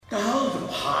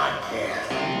Blah,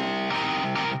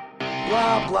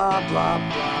 blah, blah,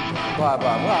 blah, blah,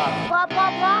 blah, blah. Blah,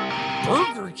 blah, blah.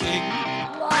 Burger King.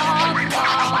 Blah, blah,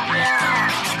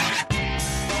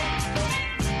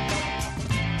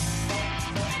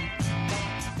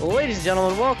 blah. Ladies and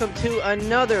gentlemen, welcome to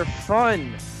another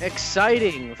fun,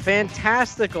 exciting,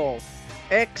 fantastical,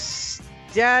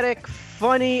 ecstatic,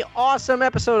 funny, awesome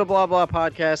episode of Blah Blah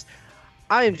Podcast.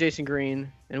 I am Jason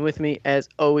Green, and with me, as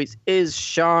always, is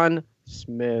Sean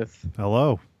Smith.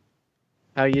 Hello.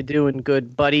 How you doing,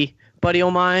 good buddy? Buddy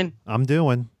o' mine? I'm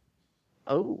doing.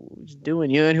 Oh, he's doing.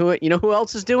 You know who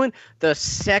else is doing? The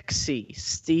sexy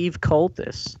Steve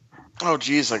Coltis. Oh,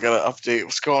 geez, I got to update.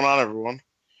 What's going on, everyone?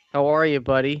 How are you,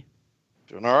 buddy?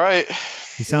 Doing all right.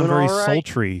 You sound Doing very all right?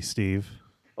 sultry, Steve.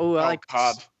 Oh, I like.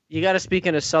 God. You got to speak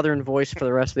in a southern voice for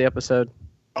the rest of the episode.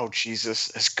 Oh, Jesus.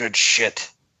 It's good shit.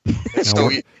 It's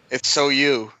No, so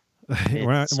you.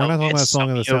 we're not talking about Song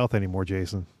of the South anymore,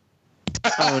 Jason.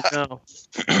 Oh no,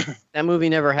 that movie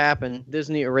never happened.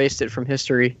 Disney erased it from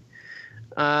history.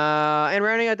 And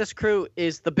rounding out this crew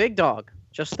is the big dog,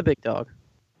 just the big dog.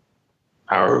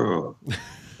 Arr.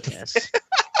 Yes,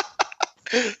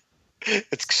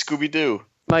 It's Scooby-Doo.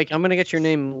 Mike, I'm gonna get your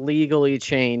name legally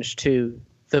changed to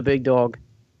the big dog.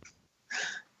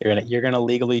 You're gonna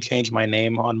legally change my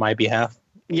name on my behalf.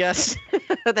 Yes,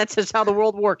 that's just how the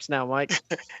world works now, Mike.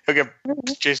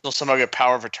 Jason will somehow get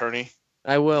power of attorney.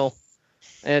 I will.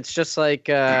 And it's just like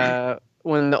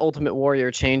when the Ultimate Warrior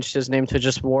changed his name to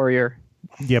just Warrior.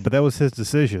 Yeah, but that was his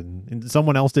decision. And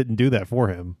someone else didn't do that for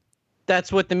him.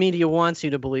 That's what the media wants you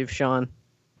to believe, Sean.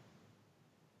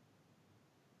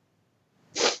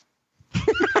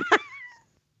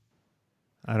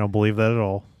 I don't believe that at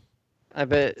all. I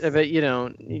bet you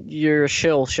don't. You're a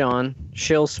shill, Sean.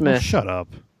 Shill Oh, Smith. shut up.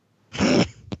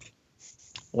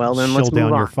 Well, then Shill let's move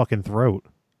down on. your fucking throat.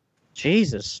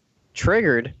 Jesus.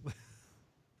 Triggered.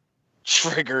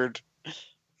 Triggered.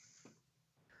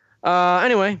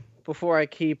 Anyway, before I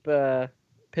keep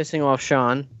pissing off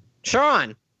Sean.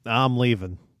 Sean! I'm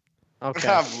leaving. Okay.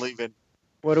 I'm leaving.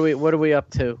 What are we up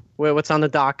to? What's on the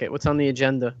docket? What's on the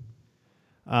agenda?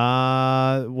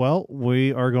 Well,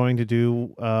 we are going to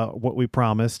do what we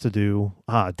promised to do.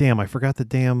 Damn, I forgot the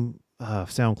damn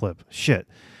sound clip. Shit.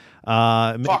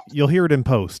 Fuck. You'll hear it in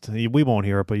post. We won't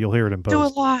hear it, but you'll hear it in post. Do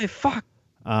it live. Fuck.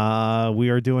 We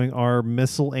are doing our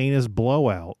miscellaneous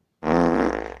blowout.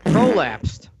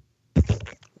 Prolapsed.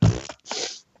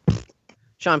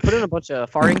 Sean, put in a bunch of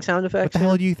farting sound What effects. the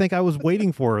hell do you think I was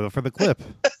waiting for the clip?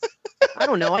 I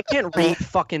don't know. I can't read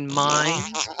fucking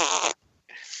minds.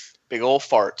 Big old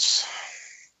farts.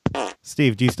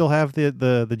 Steve, do you still have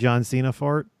the John Cena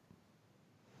fart?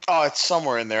 Oh, it's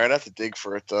somewhere in there. I'd have to dig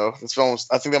for it, though. I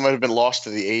think that might have been lost to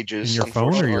the In ages. your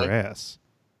phone or your unfortunately. ass?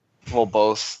 Well,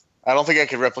 both. I don't think I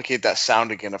could replicate that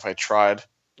sound again if I tried.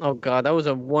 Oh, God. That was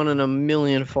a 1 in a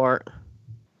million fart.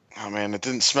 Oh, man, it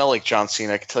didn't smell like John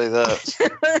Cena, I can tell you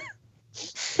that.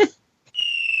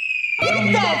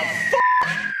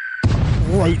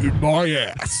 Right in my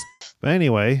ass. But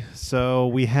anyway, so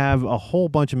we have a whole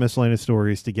bunch of miscellaneous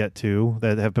stories to get to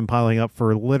that have been piling up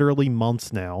for literally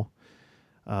months now.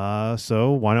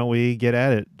 So why don't we get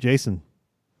at it? Jason,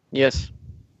 Yes.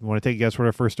 you want to take a guess what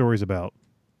our first story's about?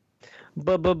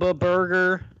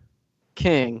 Burger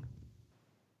King.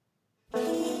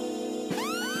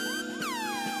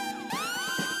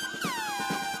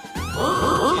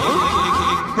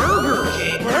 Burger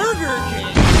King.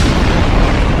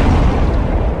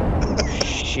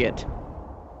 Shit.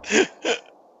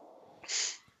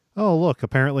 Oh, look,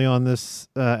 apparently on this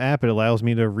app it allows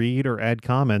me to read or add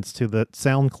comments to the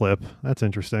sound clip. That's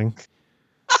interesting.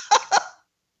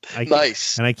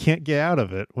 Nice. And I can't get out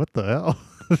of it. What the hell?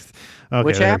 Okay,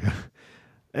 Which there app? we go.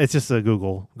 It's just a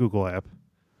Google app.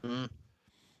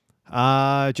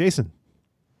 Mm. Jason,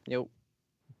 Yep.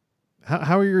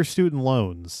 how are your student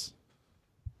loans?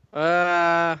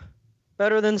 Better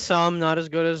than some, not as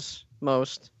good as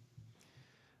most.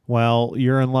 Well,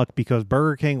 you're in luck because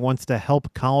Burger King wants to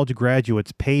help college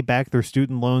graduates pay back their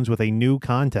student loans with a new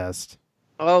contest.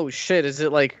 Oh shit! Is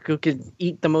it like who could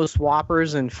eat the most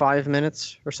Whoppers in 5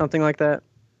 minutes or something like that?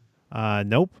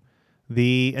 Nope.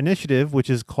 The initiative, which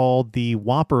is called the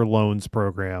Whopper Loans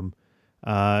Program,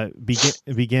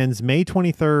 begins May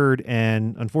 23rd,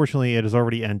 and unfortunately, it has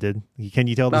already ended. Can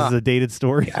you tell this is a dated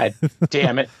story? God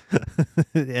damn it.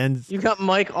 It ends. You got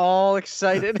Mike all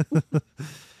excited.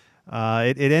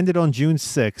 It ended on June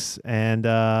 6th, and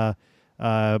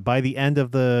by the end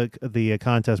of the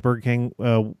contest, Burger King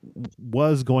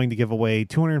was going to give away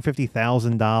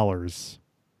 $250,000.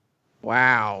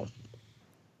 Wow.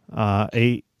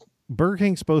 Burger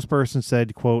King spokesperson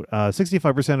said, quote,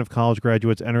 65% of college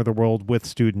graduates enter the world with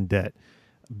student debt.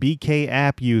 BK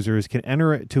app users can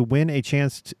enter it to win a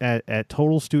chance at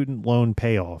total student loan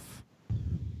payoff.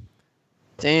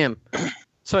 Damn.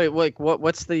 So like,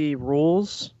 what's the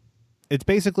rules? It's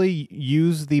basically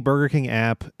use the Burger King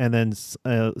app and then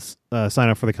sign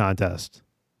up for the contest.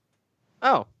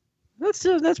 Oh,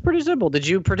 that's pretty simple. Did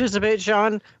you participate,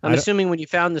 Sean? I'm I don't- assuming when you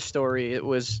found the story, it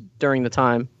was during the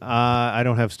time. I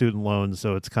don't have student loans,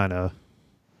 so it's kind of...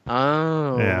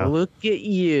 Oh, Yeah. look at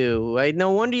you.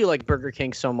 No wonder you like Burger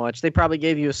King so much. They probably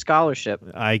gave you a scholarship.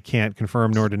 I can't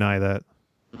confirm nor deny that.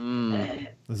 Mm,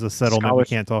 This is a settlement we Scholarship.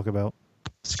 can't talk about.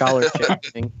 scholarship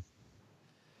thing.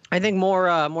 I think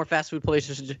more fast food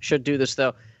places should do this,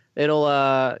 though.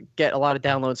 It'll get a lot of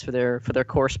downloads for their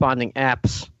corresponding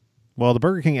apps. Well, the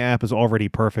Burger King app is already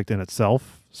perfect in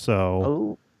itself,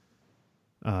 so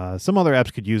some other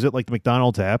apps could use it, like the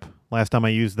McDonald's app. Last time I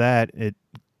used that, it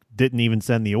didn't even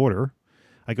send the order.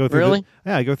 I go through Really?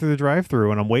 I go through the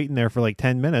drive-through and I'm waiting there for like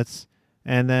 10 minutes,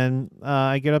 and then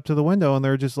I get up to the window and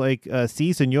they're just like,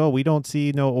 "Si, senor, we don't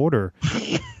see no order."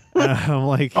 I'm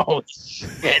like, Oh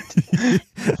shit!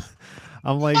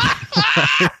 I'm like,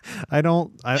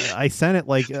 I sent it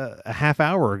like a half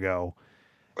hour ago.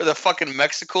 Or the fucking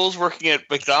Mexicals working at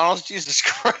McDonald's. Jesus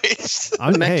Christ.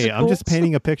 Hey, I'm just Mexicals?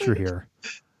 painting a picture here.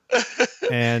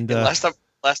 And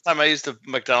Last time I used the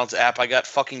McDonald's app, I got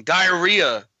fucking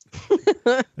diarrhea.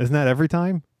 isn't that every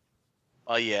time?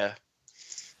 Oh yeah.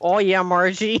 Oh yeah,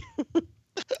 Margie.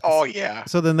 Oh yeah.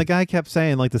 So then the guy kept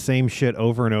saying like the same shit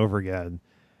over and over again.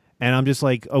 And I'm just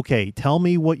like, okay, tell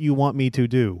me what you want me to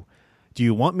do. Do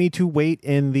you want me to wait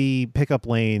in the pickup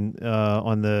lane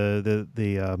on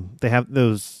they have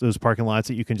those parking lots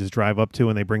that you can just drive up to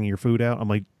and they bring your food out? I'm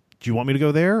like, do you want me to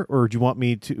go there, or do you want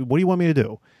me to? What do you want me to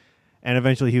do? And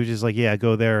eventually he was just like, yeah,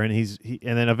 go there. And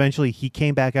and then eventually he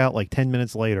came back out like 10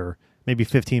 minutes later, maybe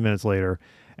 15 minutes later,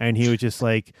 and he was just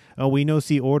like, oh, we no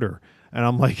see order. And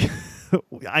I'm like,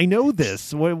 I know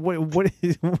this. What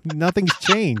nothing's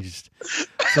changed.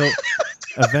 So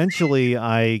eventually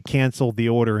I canceled the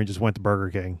order and just went to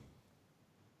Burger King.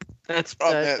 That's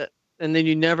Oh, man. and then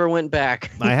you never went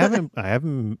back. I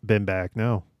haven't been back,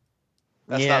 no.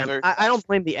 That's yeah, not very. I don't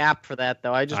blame the app for that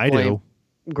though. I just I blame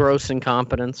do. gross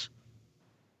incompetence.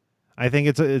 I think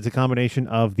it's a combination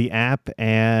of the app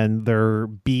and their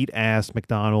beat ass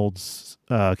McDonald's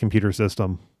computer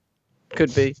system.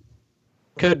 Could be.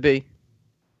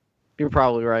 You're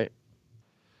probably right.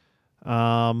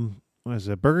 What is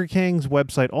it? Burger King's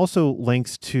website also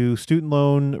links to student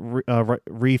loan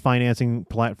refinancing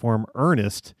platform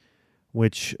Earnest,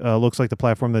 which looks like the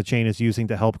platform the chain is using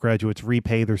to help graduates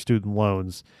repay their student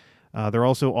loans. They're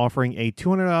also offering a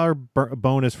 $200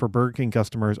 bonus for Burger King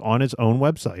customers on its own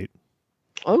website.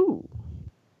 Oh.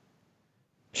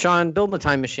 Sean, build a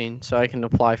time machine so I can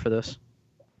apply for this.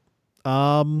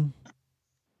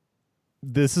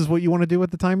 This is what you want to do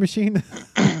with the time machine?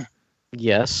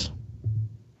 Yes.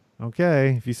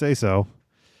 Okay, if you say so.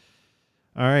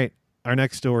 All right, our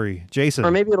next story. Jason.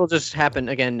 Or maybe it'll just happen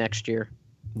again next year.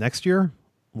 Next year?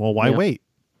 Well, why Yeah. wait?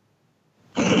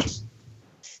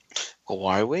 Well,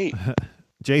 why wait?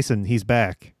 Jason, he's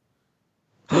back.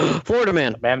 Florida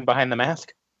man. The man behind the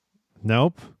mask.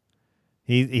 Nope.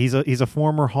 He's a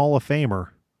former Hall of Famer.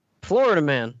 Florida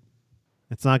man.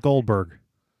 It's not Goldberg.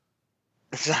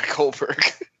 It's not Goldberg.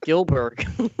 Gilbert.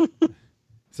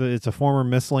 So it's a former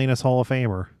miscellaneous Hall of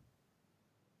Famer.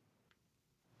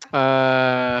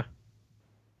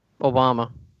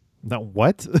 Obama. No,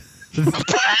 what?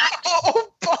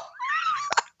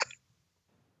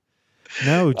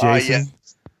 No, Jason.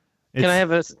 Can I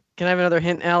have another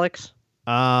hint, Alex?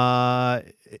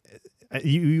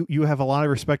 You have a lot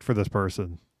of respect for this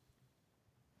person.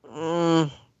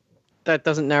 That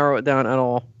doesn't narrow it down at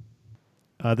all.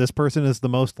 This person is the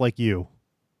most like you.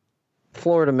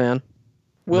 Florida man.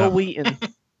 Will No. Wheaton.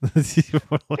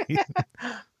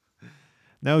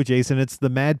 No, Jason, it's the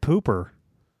Mad Pooper.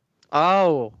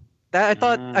 Oh. I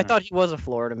thought he was a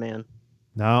Florida man.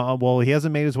 No, well, he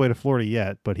hasn't made his way to Florida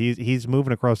yet, but he's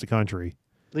moving across the country.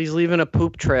 He's leaving a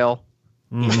poop trail.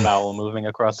 He's foul moving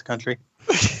across the country.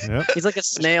 Yep. He's like a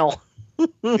snail.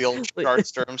 The old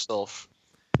chartster himself.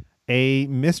 A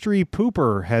mystery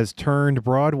pooper has turned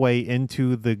Broadway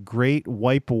into the Great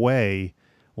Wipe Away,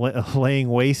 laying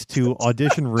waste to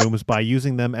audition rooms by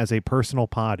using them as a personal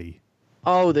potty.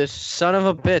 Oh, this son of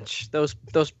a bitch.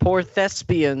 Those poor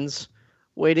thespians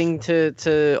waiting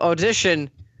to audition.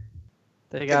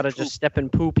 They gotta just step in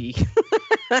poopy.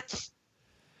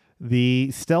 The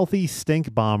stealthy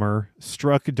stink bomber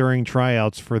struck during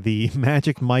tryouts for the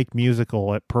Magic Mike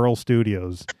musical at Pearl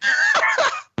Studios.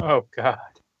 Oh God.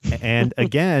 And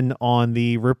again on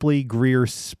the Ripley Greer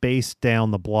Space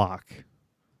Down the Block.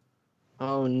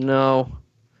 Oh no.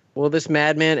 Will this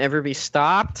madman ever be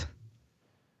stopped?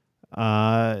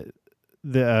 There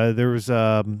was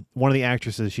one of the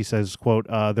actresses. She says, "quote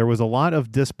There was a lot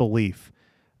of disbelief."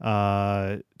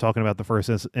 Talking about the first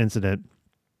incident,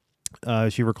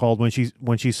 she recalled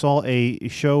when she saw a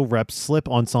show rep slip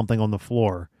on something on the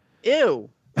floor. Ew.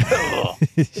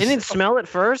 Didn't smell it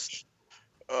first?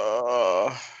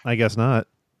 I guess not.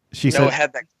 She No,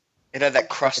 said, it had that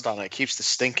crust on it. It keeps the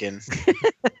stink in.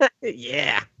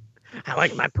 Yeah. I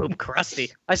like my poop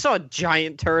crusty. I saw a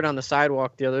giant turd on the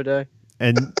sidewalk the other day.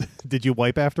 and did you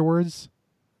wipe afterwards?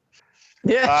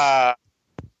 Yeah.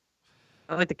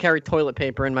 I like to carry toilet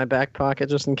paper in my back pocket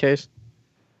just in case.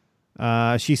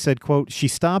 She said, "quote She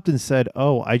stopped and said,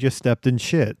 'Oh, I just stepped in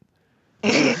shit.'"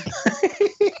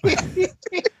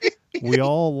 We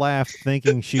all laughed,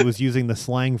 thinking she was using the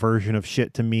slang version of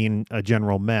shit to mean a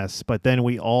general mess, but then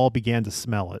we all began to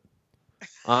smell it.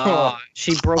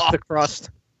 She broke the crust.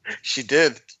 She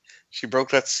did. She broke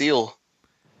that seal.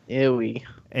 Ewy.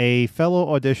 A fellow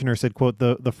auditioner said, "quote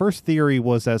The first theory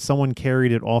was that someone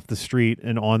carried it off the street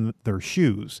and on their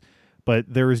shoes, but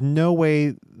there is no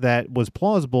way that was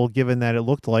plausible given that it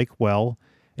looked like, well,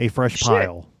 a fresh Shit.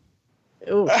 pile."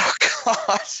 Ew. Oh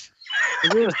gosh.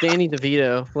 Maybe it was Danny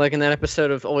DeVito, like in that episode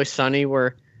of Always Sunny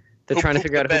where they're Who trying to pooped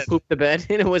figure the out who bed? pooped the bed,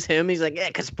 and it was him. He's like, yeah,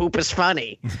 because poop is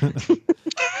funny.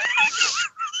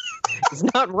 It's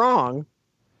not wrong.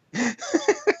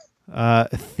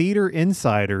 Theater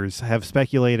insiders have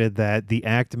speculated that the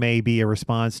act may be a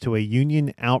response to a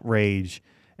union outrage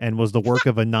and was the work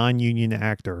of a non-union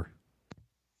actor.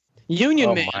 Union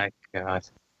Oh Man. my God.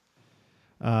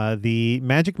 The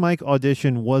Magic Mike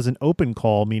audition was an open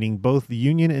call, meaning both the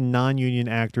union and non-union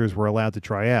actors were allowed to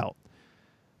try out.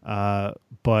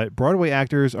 But Broadway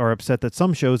actors are upset that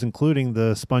some shows, including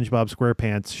the SpongeBob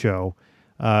SquarePants show,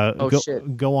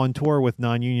 Shit. go on tour with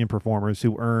non-union performers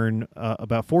who earn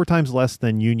about 4 times less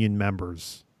than union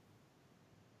members.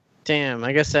 Damn,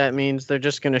 I guess that means they're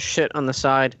just going to shit on the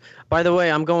side. By the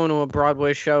way, I'm going to a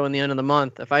Broadway show in the end of the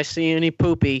month. If I see any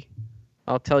poopy,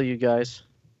 I'll tell you guys.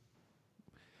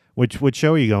 Which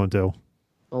show are you going to?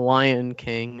 The Lion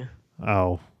King.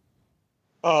 Oh,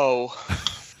 Oh.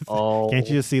 Oh. can't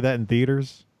you just see that in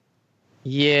theaters?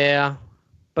 Yeah,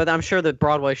 but I'm sure the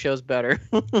Broadway show's better.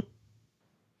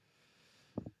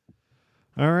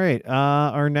 All right,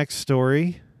 our next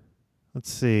story. Let's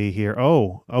see here.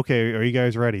 Oh, okay. Are you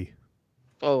guys ready?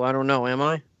 Oh, I don't know. Am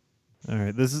I? All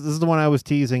right. This is the one I was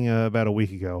teasing about a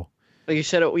week ago. But you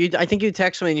said I think you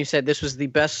texted me and you said this was the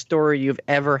best story you've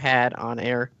ever had on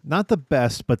air. Not the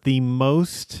best, but the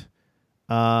most,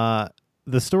 the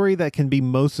story that can be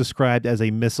most described as a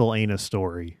miscellaneous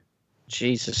story.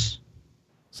 Jesus.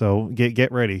 So get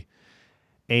ready.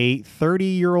 A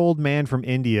 30-year-old man from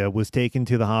India was taken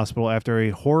to the hospital after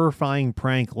a horrifying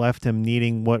prank left him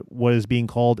needing what is being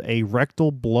called a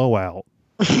rectal blowout.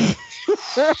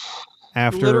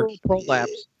 Literal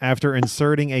prolapse. After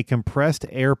inserting a compressed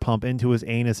air pump into his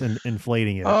anus and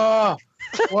inflating it. Oh,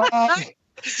 why?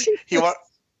 He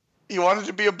wanted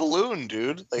to be a balloon,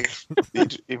 dude. Like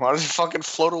he wanted to fucking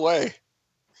float away.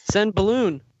 Send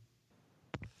balloon.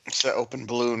 It's an open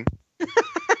balloon.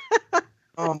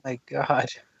 Oh my God.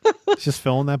 It's just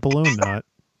filling that balloon knot.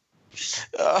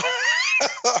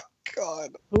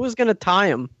 God. Who was gonna tie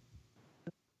him?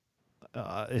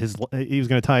 He was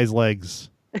going to tie his legs.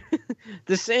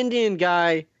 This Indian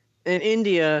guy in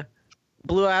India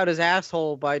blew out his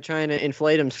asshole by trying to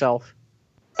inflate himself.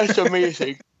 That's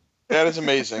amazing. That is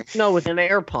amazing. No, with an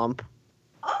air pump.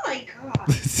 Oh my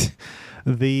god.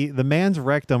 The man's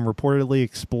rectum reportedly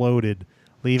exploded,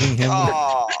 leaving him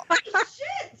Oh,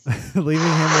 Shit. leaving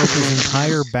him with his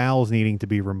entire bowels needing to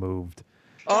be removed.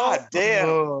 God damn.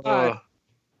 Oh.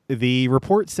 The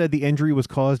report said the injury was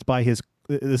caused by his,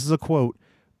 this is a quote,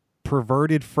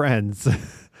 perverted friends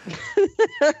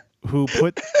who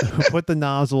put the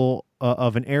nozzle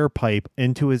of an air pipe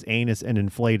into his anus and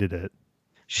inflated it.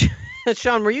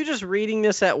 Sean, were you just reading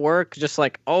this at work? Just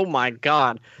like, oh my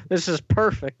god, this is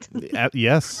perfect.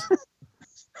 Yes.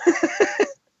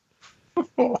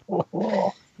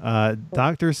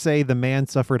 Doctors say the man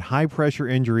suffered high pressure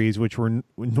injuries, which were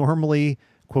normally,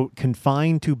 quote,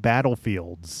 confined to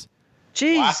battlefields,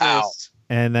 Jesus. Wow.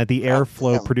 and that the God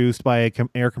airflow damn. produced by a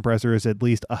air compressor is at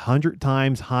least 100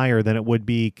 times higher than it would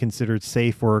be considered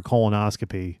safe for a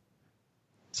colonoscopy.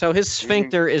 So his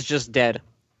sphincter is just dead.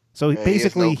 So Yeah, he has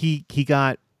basically, no- he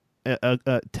got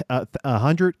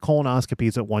 100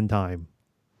 colonoscopies at one time.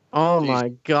 Oh Jeez. my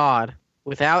god.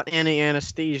 Without any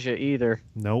anesthesia either.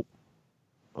 Nope.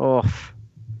 Oh.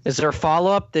 Is there a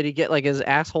follow up? Did he get like his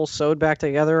asshole sewed back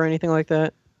together or anything like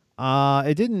that?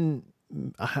 It didn't.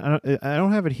 I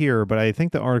don't have it here, but I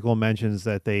think the article mentions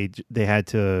that they had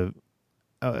to.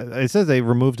 It says they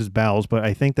removed his bowels, but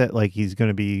I think that like he's going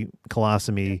to be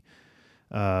colostomy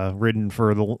ridden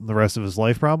for the rest of his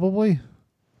life, probably.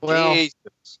 Well,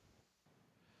 Jesus.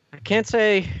 I can't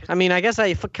say. I mean, I guess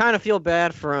I kind of feel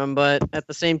bad for him, but at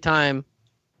the same time,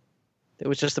 it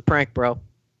was just a prank, bro.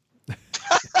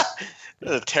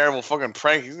 That's a terrible fucking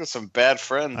prank. He's got some bad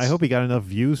friends. I hope he got enough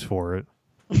views for it.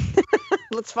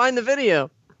 Let's find the video.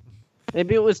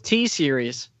 Maybe it was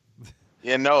T-Series.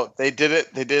 Yeah, no, they did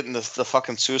it. They did it in the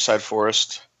fucking suicide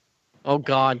forest. Oh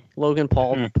God, Logan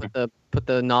Paul put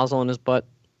the nozzle in his butt.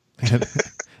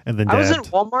 And then I was in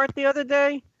dabbed. Walmart the other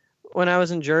day when I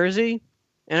was in Jersey,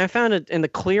 and I found it in the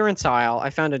clearance aisle. I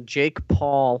found a Jake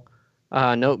Paul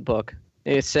notebook.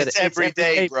 It said It's every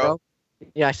day, bro.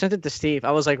 Yeah, I sent it to Steve.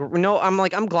 I was like, no,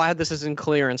 I'm glad this is in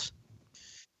clearance.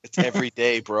 It's every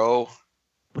day, bro.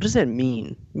 What does that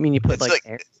mean? You mean you put It's like like-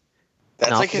 air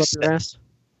That's like nozzles his. up your ass?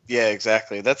 Yeah,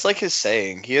 exactly. That's like his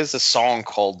saying. He has a song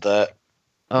called that.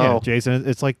 Yeah, Oh, Jason,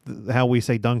 it's like how we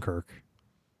say Dunkirk.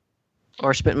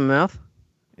 or spit in my mouth,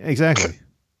 Exactly.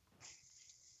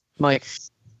 Mike.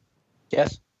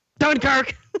 Yes.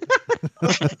 Dunkirk.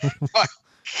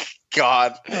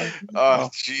 God. Oh,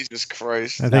 Jesus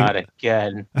Christ. I Not think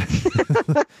again.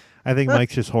 I think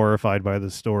Mike's just horrified by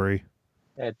this story.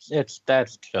 That's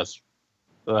just.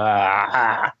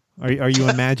 Ah. Are you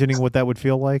imagining what that would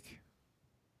feel like?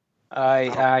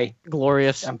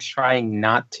 Glorious. I'm trying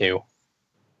not to.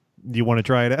 Do you want to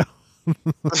try it out?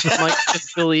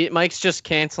 Mike's just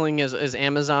canceling his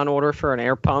Amazon order for an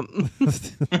air pump.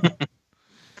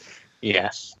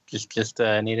 Yes. Just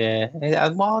need a.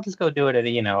 Well, I'll just go do it at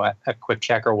a Quick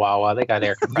Check or Wawa. They got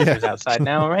air compressors outside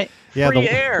now, right? Yeah, Free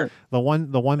air. the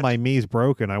one by me is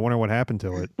broken. I wonder what happened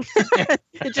to it.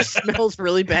 It just smells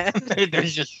really bad.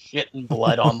 There's just shit and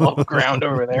blood on the ground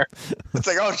over there. It's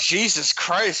like, oh Jesus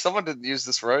Christ! Someone didn't use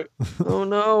this right. Oh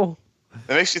no.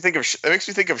 It makes me think of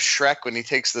Shrek when he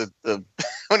takes the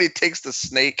when he takes the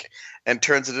snake and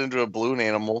turns it into a balloon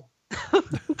animal.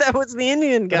 That was the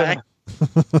Indian guy.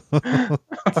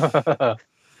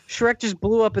 Shrek just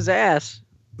blew up his ass.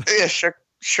 Yeah,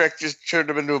 Shrek just turned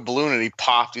him into a balloon and he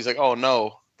popped. He's like, oh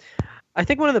no. I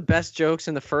think one of the best jokes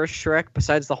in the first Shrek,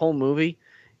 besides the whole movie,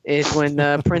 is when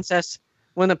the princess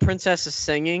is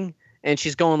singing and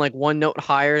she's going like one note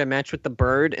higher to match with the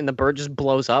bird, and the bird just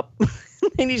blows up,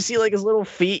 and you see like his little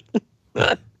feet.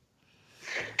 God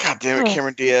damn it,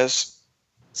 Cameron Diaz.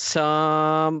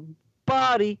 Somebody.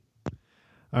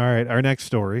 All right, our next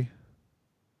story.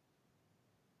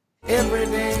 Every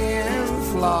day in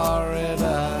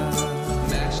Florida.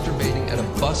 Masturbating at a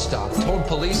bus stop. Told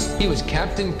police he was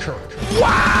Captain Kirk.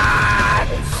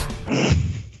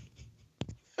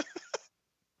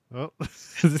 Oh.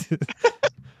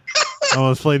 I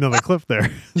almost played another clip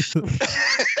there.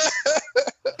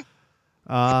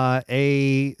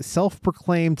 A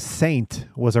self-proclaimed saint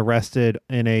was arrested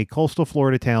in a coastal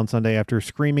Florida town Sunday after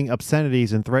screaming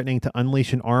obscenities and threatening to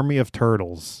unleash an army of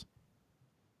turtles.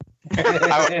 Can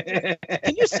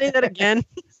you say that again?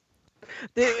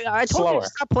 I told you Slower. to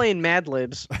stop playing Mad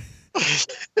Libs.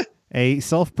 A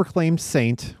self-proclaimed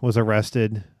saint was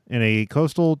arrested in a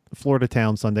coastal Florida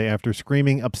town Sunday after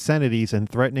screaming obscenities and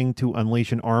threatening to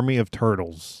unleash an army of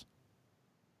turtles.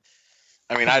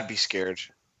 I mean, I'd be scared.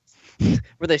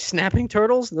 Were they snapping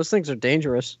turtles? Those things are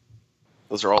dangerous.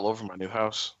 Those are all over my new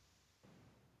house.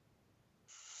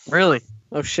 Really?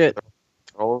 Oh shit!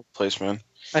 All over the place, man.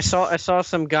 I saw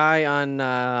some guy on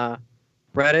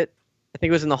Reddit. I think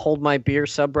it was in the Hold My Beer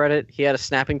subreddit. He had a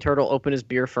snapping turtle open his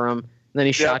beer for him, and then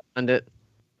he Yep. shotgunned it.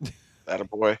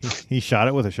 Attaboy. He shot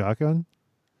it with a shotgun?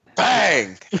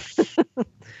 Bang!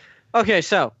 Okay,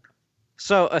 so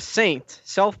a saint,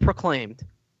 self-proclaimed.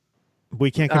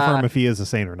 We can't confirm if he is a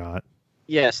saint or not.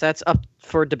 Yes, that's up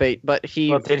for debate. But he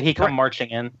Well, did he come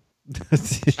marching in?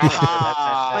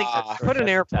 Ah. put an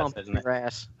air That's pump in isn't it? your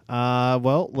ass.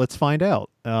 Well, let's find out.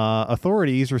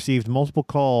 Authorities received multiple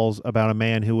calls about a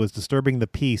man who was disturbing the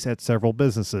peace at several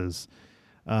businesses.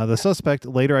 The suspect,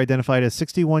 later identified as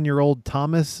 61-year-old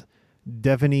Thomas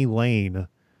Devaney Lane,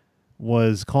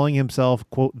 was calling himself,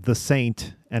 quote, the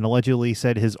Saint, and allegedly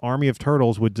said his army of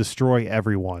turtles would destroy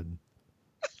everyone.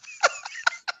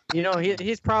 You know,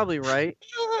 he's probably right.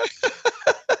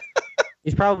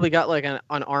 He's probably got like an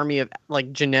army of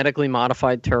like genetically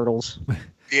modified turtles.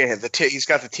 Yeah, he's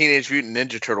got the Teenage Mutant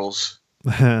Ninja Turtles.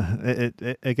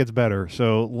 It gets better.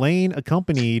 So Lane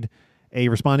accompanied a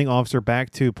responding officer back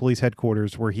to police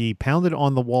headquarters where he pounded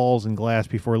on the walls and glass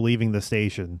before leaving the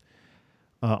station.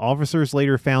 Officers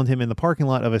later found him in the parking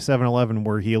lot of a 7-Eleven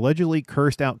where he allegedly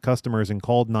cursed out customers and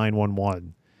called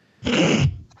 911.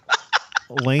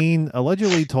 Lane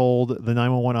allegedly told the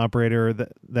 911 operator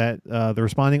that the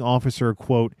responding officer,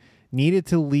 quote, needed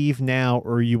to leave now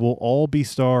or you will all be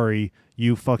sorry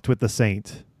you fucked with the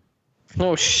saint.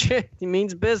 Oh, shit. He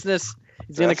means business.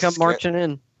 He's going to come That's marching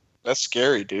in. That's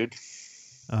scary, dude.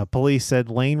 Police said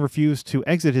Lane refused to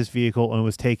exit his vehicle and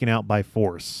was taken out by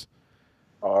force.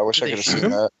 Oh, I wish I They could have shoot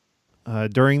seen him?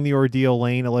 that. During the ordeal,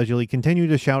 Lane allegedly continued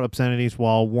to shout obscenities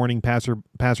while warning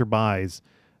passerbys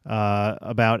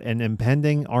about an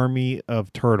impending army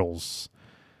of turtles.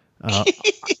 I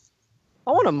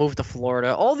want to move to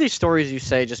Florida. All these stories you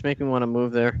say just make me want to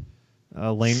move there.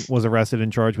 Lane was arrested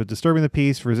and charged with disturbing the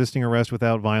peace, resisting arrest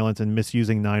without violence, and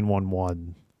misusing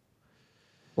 911.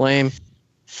 Lame.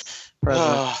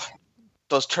 President.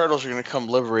 Those turtles are going to come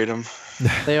liberate him.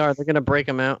 They are. They're going to break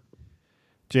him out.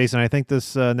 Jason, I think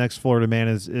this next Florida man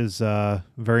is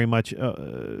very much.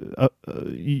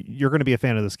 You're going to be a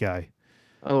fan of this guy.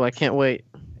 Oh, I can't wait.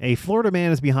 A Florida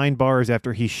man is behind bars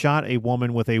after he shot a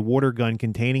woman with a water gun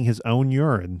containing his own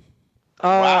urine.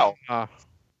 Wow.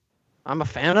 I'm a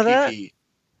fan of that.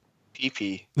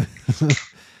 PP.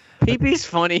 PP-'s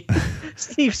funny.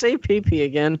 Steve, say PP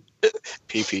again.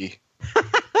 PP.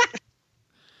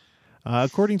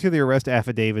 According to the arrest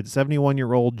affidavit,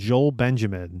 71-year-old Joel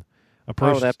Benjamin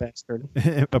approached that bastard.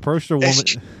 approached a woman.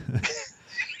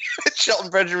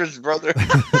 Shelton Benjamin's brother.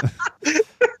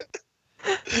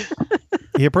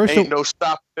 He approached Ain't no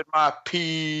stopping my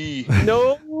pee.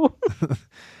 No.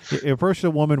 He approached a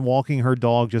woman walking her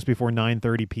dog just before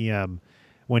 9:30 p.m.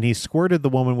 when he squirted the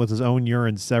woman with his own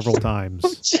urine several times.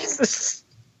 Jesus.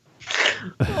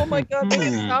 Oh my God!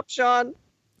 Please stop, Sean.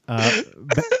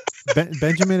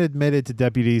 Benjamin admitted to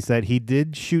deputies that he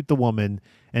did shoot the woman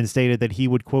and stated that he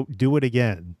would, quote, do it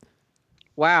again.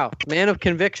 Wow, man of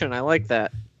conviction. I like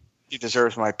that. He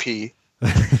deserves my pee.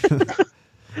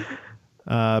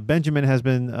 Benjamin has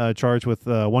been charged with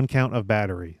 1 count of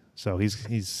battery, so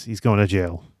he's going to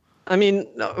jail. I mean,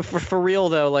 no, for real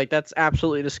though, like that's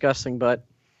absolutely disgusting. But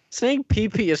saying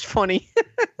PP is funny.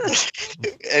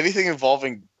 Anything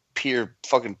involving pee or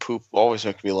fucking poop always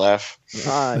makes me laugh.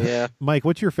 Yeah. Mike,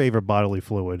 what's your favorite bodily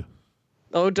fluid?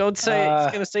 Oh, don't say it.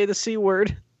 He's gonna say the C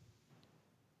word.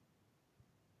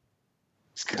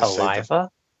 Saliva?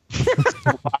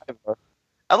 Saliva.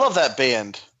 I love that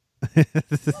band.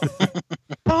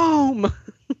 Boom.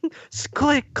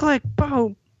 Click, click,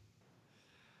 boom.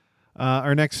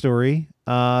 Our next story.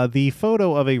 The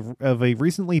photo of a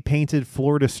recently painted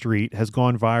Florida street has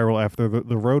gone viral after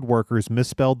the road workers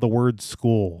misspelled the word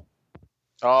school.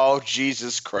 Oh,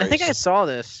 Jesus Christ. I think I saw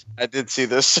this. I did see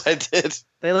this. I did.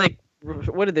 They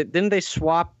what did they? Didn't they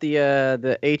swap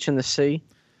the H and the C?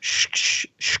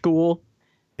 School.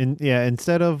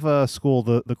 Instead of school,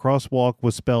 the crosswalk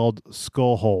was spelled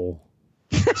skull hole.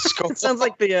 Skull. It sounds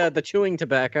like the chewing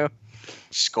tobacco.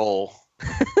 Skull.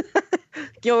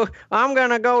 Yo, I'm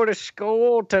gonna go to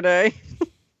school today.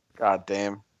 God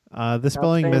damn. The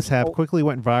spelling mishap quickly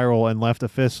went viral and left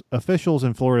officials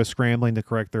in Florida scrambling to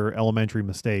correct their elementary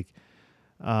mistake.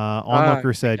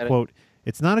 Onlooker said, quote,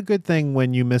 "It's not a good thing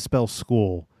when you misspell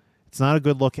school. It's not a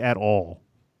good look at all."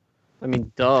 I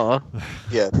mean, duh.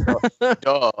 Yeah.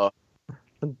 Duh.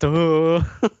 Duh.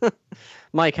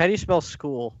 Mike, how do you spell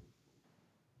school?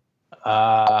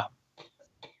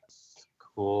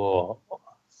 Cool.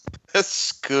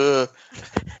 That's good.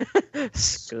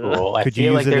 School. I Could you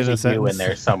feel use like it there's in a a U sentence? in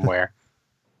there somewhere.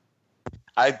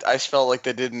 I spelled like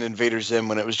they did in Invader Zim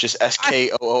when it was just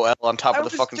SKOOL on top of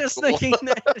the fucking just school. thinking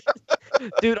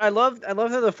that. Dude, I loved how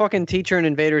the fucking teacher in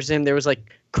Invader Zim, there was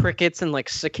like crickets and like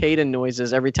cicada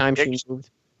noises every time she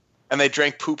moved. And they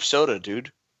drank poop soda,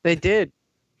 dude. They did.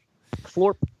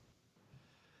 Florp.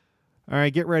 All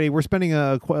right, get ready. We're spending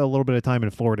a little bit of time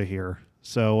in Florida here.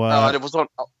 So I was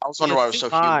wondering why it was so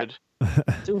humid.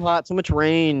 Too hot, too much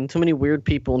rain, too many weird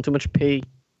people, and too much pee.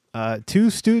 2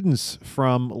 students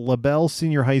from LaBelle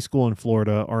Senior High School in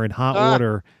Florida are in hot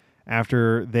water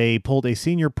after they pulled a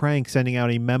senior prank sending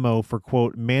out a memo for,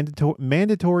 quote,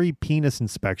 mandatory penis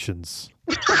inspections.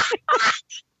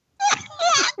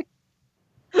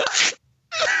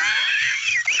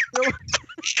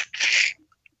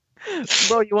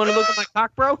 Bro, you want to look at my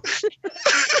cock, bro?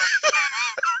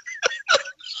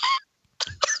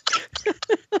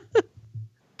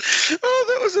 Oh,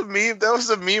 that was a meme. That was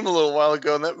a meme a little while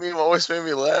ago, and that meme always made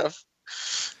me laugh.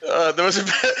 There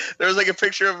was like a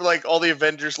picture of like all the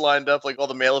Avengers lined up, like all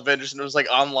the male Avengers, and it was like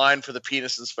online for the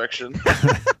penis inspection.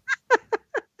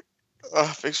 Oh,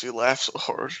 it makes me laugh so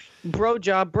hard. Bro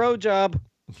job, bro job.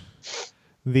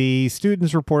 The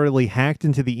students reportedly hacked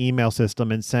into the email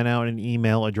system and sent out an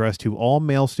email addressed to all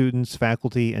male students,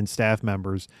 faculty, and staff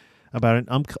members about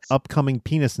an upcoming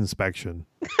penis inspection.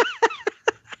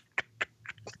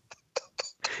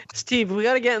 Steve, we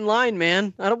got to get in line,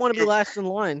 man. I don't want to be last in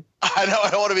line. I know. I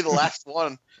don't want to be the last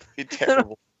one. It'd be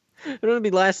terrible. I don't want to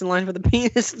be last in line for the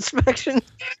penis inspection.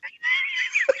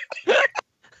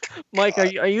 Mike,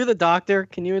 are you the doctor?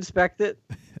 Can you inspect it?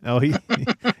 Oh,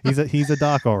 he's a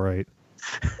doc, all right.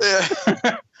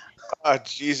 Yeah. Oh,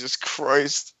 Jesus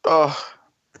Christ. Oh.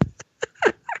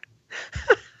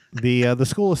 The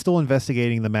school is still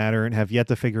investigating the matter and have yet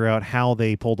to figure out how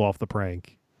they pulled off the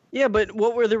prank. Yeah, but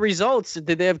what were the results?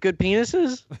 Did they have good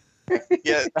penises?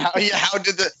 Yeah. How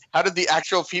did the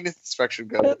actual penis inspection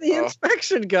go? How did the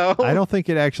inspection go? I don't think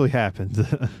it actually happened.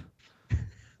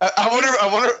 I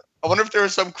wonder if there were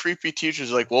some creepy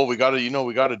teachers like, well, we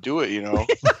gotta do it,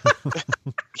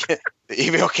 Yeah, the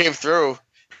email came through,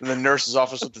 and the nurse's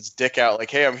office with its dick out, like,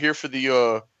 hey, I'm here for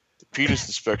the penis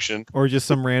inspection. Or just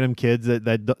some random kids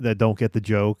that don't get the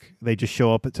joke. They just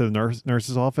show up to the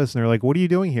nurse's office and they're like, what are you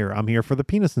doing here? I'm here for the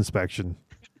penis inspection.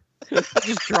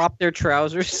 Just drop their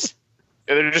trousers.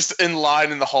 And they're just in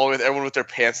line in the hallway with everyone with their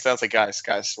pants down. It's like, guys,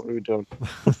 what are we doing?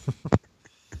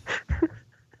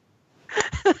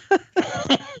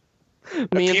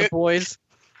 Me and the boys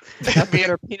have to get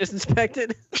our penis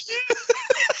inspected.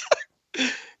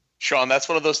 Sean, that's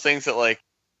one of those things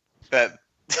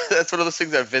that's one of those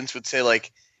things that Vince would say,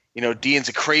 like, Dean's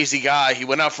a crazy guy. He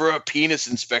went out for a penis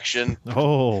inspection.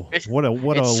 Oh, what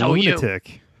a so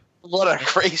lunatic. What a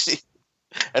crazy.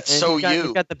 That's And so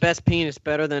you got the best penis,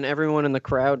 better than everyone in the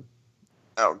crowd.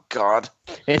 Oh, God.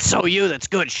 It's so you. That's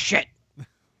good shit.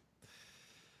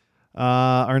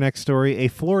 Our next story, a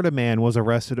Florida man was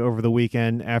arrested over the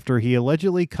weekend after he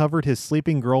allegedly covered his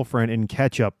sleeping girlfriend in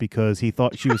ketchup because he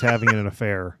thought she was having an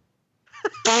affair.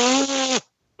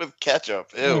 With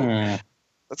ketchup. Ew.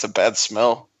 That's a bad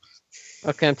smell.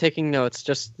 Okay, I'm taking notes.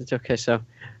 It's okay. So,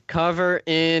 cover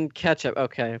in ketchup.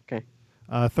 Okay.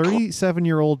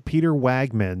 37-year-old Peter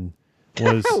Wagman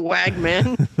was...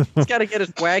 Wagman? He's got to get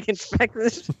his wag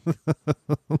inspected.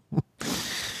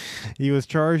 He was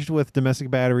charged with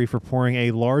domestic battery for pouring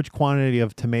a large quantity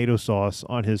of tomato sauce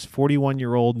on his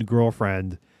 41-year-old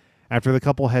girlfriend after the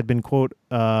couple had been, quote,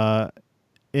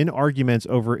 in arguments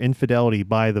over infidelity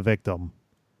by the victim.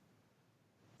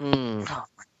 Oh,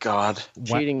 my God.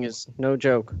 Cheating is no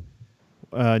joke.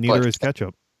 Neither is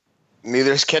ketchup.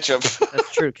 Neither is ketchup.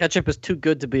 That's true. Ketchup is too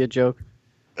good to be a joke.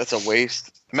 That's a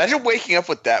waste. Imagine waking up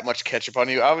with that much ketchup on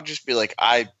you. I would just be like,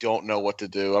 I don't know what to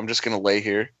do. I'm just going to lay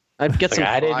here. I'd get some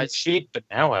I didn't fries. cheat, but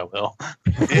now I will.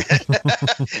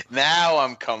 Now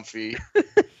I'm comfy.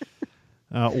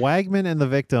 Wagman and the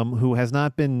victim, who has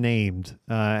not been named,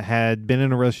 had been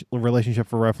in a relationship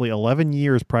for roughly 11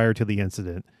 years prior to the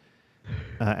incident.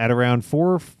 At around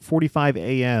 4:45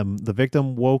 a.m., the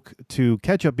victim woke to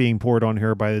ketchup being poured on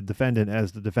her by the defendant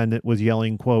as the defendant was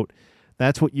yelling, quote,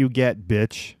 "That's what you get,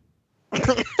 bitch."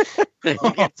 You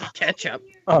get some ketchup.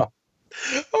 Oh,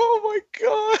 my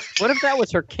God. What if that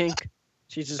was her kink?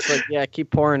 She's just like, yeah, keep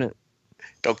pouring it.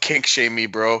 Don't kink shame me,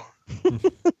 bro. Oh,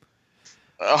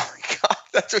 my God.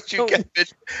 That's what you get,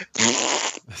 bitch.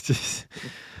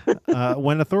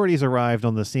 When authorities arrived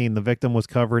on the scene, the victim was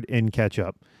covered in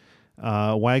ketchup.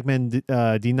 Wagman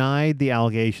denied the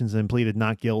allegations and pleaded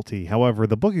not guilty. However,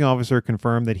 the booking officer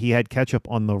confirmed that he had ketchup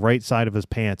on the right side of his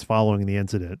pants following the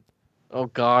incident. Oh,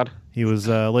 God. He was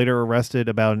later arrested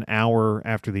about an hour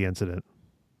after the incident.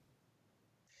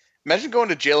 Imagine going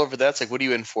to jail over that. It's like, what are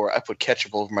you in for? I put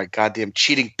ketchup over my goddamn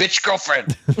cheating bitch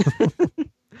girlfriend.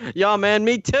 Yeah, man,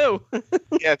 me too.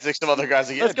 Yeah, it's like some other guys.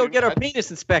 Like, yeah, Let's go dude, get our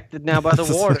penis inspected now by the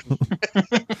warden.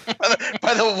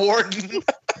 by the warden.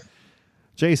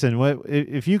 Jason, what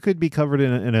if you could be covered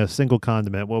in a single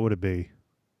condiment? What would it be?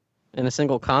 In a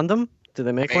single condom? Do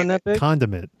they make one that big?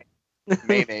 Condiment.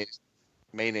 Mayonnaise.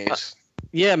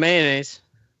 Yeah, mayonnaise.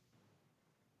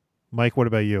 Mike, what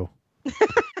about you?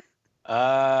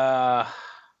 Olive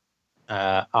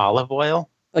oil.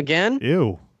 Again?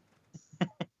 Ew.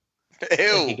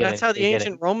 Ew. That's how the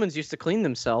ancient Romans used to clean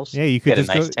themselves. Yeah, you could Get a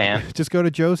just nice go. tan. Just go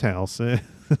to Joe's house. He'll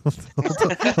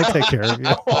take care of you.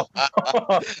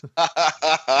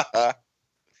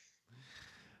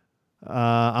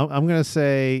 I'm gonna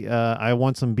say I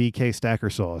want some BK Stacker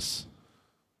sauce.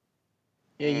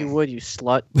 Yeah, you would, you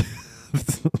slut. You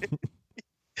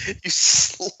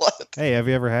slut. Hey, have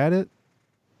you ever had it?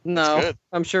 No, good.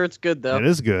 I'm sure it's good though. It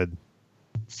is good.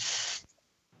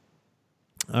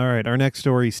 All right, our next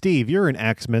story. Steve, you're an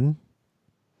X-Men.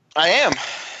 I am.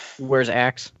 Where's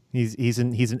Axe? He's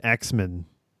an X-Men.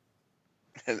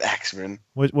 An Axeman.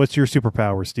 What's your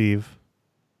superpower, Steve?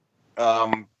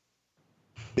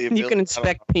 The You ability- can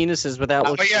inspect penises without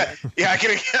Oh, looking. yeah,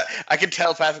 I can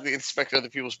telepathically inspect other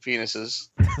people's penises.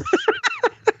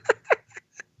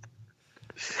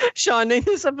 Sean, name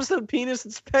this episode "Penis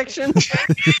Inspection."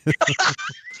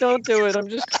 Don't do it. I'm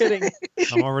just kidding.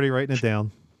 I'm already writing it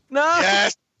down. No.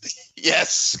 Yes,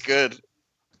 yes, good.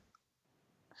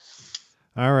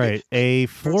 All right. A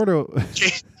Florida.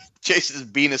 Jason's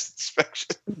penis inspection.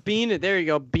 Bean. There you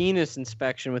go. Venus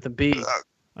inspection with a B.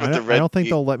 I With the don't, red I don't think B.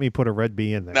 they'll let me put a red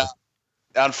B in there. No.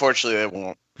 Unfortunately, they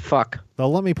won't. Fuck.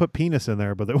 They'll let me put penis in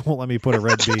there, but they won't let me put a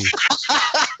red B.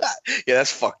 Yeah,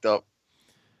 that's fucked up.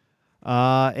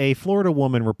 A Florida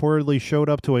woman reportedly showed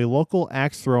up to a local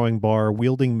axe throwing bar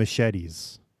wielding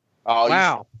machetes. Oh,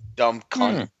 Wow. you dumb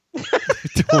cunt.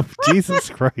 Jesus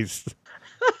Christ.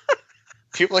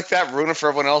 People like that ruin it for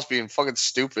everyone else being fucking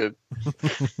stupid.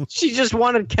 She just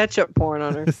wanted ketchup pouring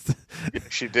on her.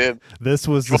 She did. This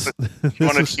was You the, You this,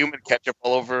 wanted was, human ketchup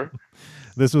all over her.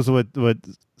 this was what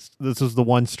this was the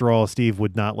one straw Steve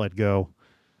would not let go.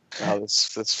 Oh,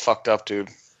 that's fucked up, dude.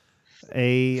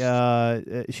 She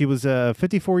was a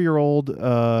 54-year-old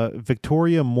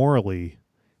Victoria Morley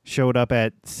showed up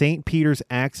at St. Peter's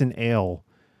Axe and Ale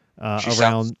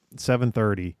around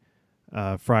 7:30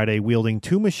 Friday, wielding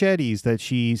two machetes that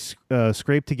she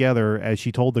scraped together as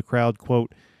she told the crowd,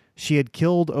 quote, she had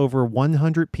killed over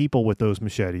 100 people with those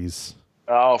machetes.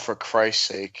 Oh, for Christ's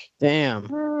sake. Damn.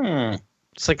 Hmm.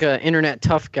 It's like a internet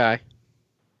tough guy.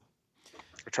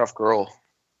 A tough girl.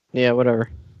 Yeah, whatever.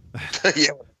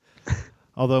 Yeah.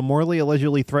 Although Morley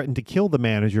allegedly threatened to kill the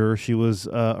manager, she was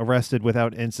arrested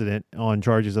without incident on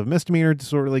charges of misdemeanor,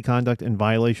 disorderly conduct, and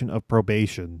violation of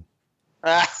probation.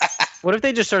 What if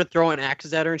they just started throwing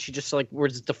axes at her and she just like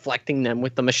was deflecting them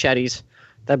with the machetes?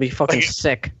 That'd be fucking Like-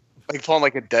 sick. Like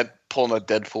pulling a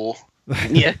Deadpool.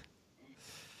 Yeah.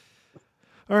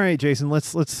 All right, Jason,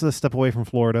 let's step away from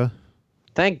Florida.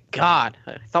 Thank God.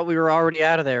 I thought we were already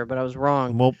out of there, but I was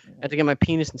wrong. Well, I had to get my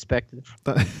penis inspected.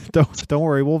 don't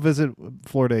worry, we'll visit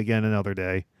Florida again another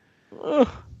day. Ugh.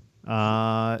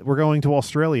 We're going to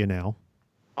Australia now.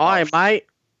 I might.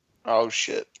 Oh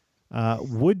shit.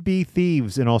 Would-be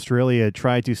thieves in Australia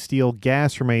tried to steal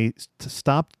gas from a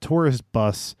stopped tourist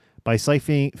bus by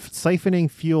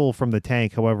siphoning fuel from the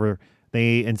tank. However,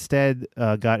 they instead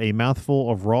got a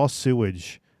mouthful of raw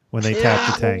sewage when they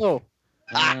tapped the tank. Oh.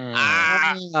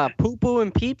 Mm. Poo poo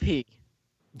and pee pee.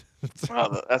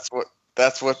 Oh, that's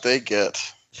what they get.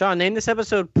 Sean, name this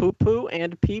episode "Poo Poo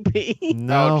and Pee Pee."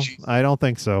 No, jeez. I don't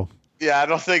think so. Yeah, I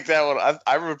don't think that one.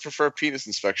 I would prefer penis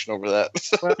inspection over that.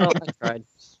 Well, I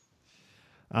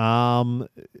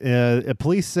tried.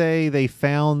 Police say they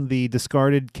found the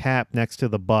discarded cap next to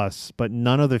the bus, but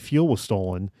none of the fuel was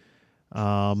stolen.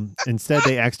 Instead,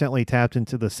 they accidentally tapped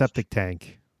into the septic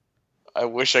tank. I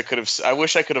wish I could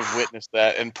have witnessed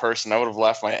that in person. I would have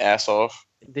laughed my ass off.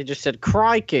 They just said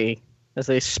 "crikey" as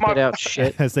they spit out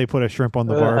shit. As they put a shrimp on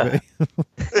the barbie.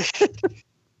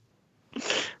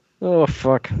 Oh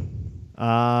fuck.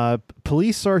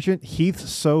 Police Sergeant Heath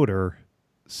Soder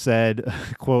said,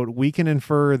 quote, we can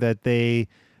infer that they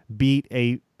beat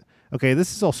a... Okay,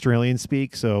 this is Australian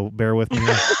speak, so bear with me.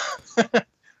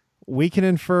 We can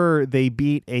infer they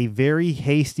beat a very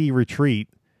hasty retreat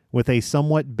with a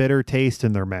somewhat bitter taste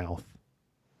in their mouth.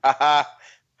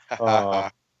 Oh.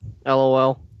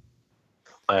 LOL.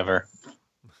 Clever.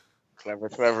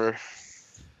 Clever.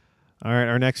 All right,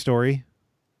 our next story.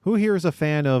 Who here is a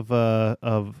fan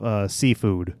of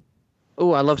seafood?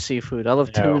 Oh, I love seafood. I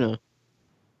love No. tuna.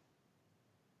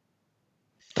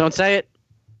 Don't say it.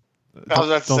 I was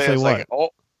about to Don't say, say I was what? like, oh,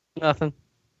 Nothing.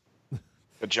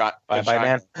 a giant. Bye bye,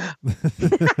 man.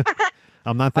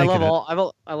 I'm not I thinking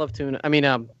love I love tuna. I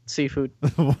mean, seafood.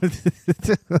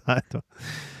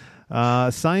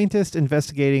 Scientists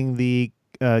investigating the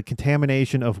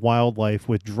contamination of wildlife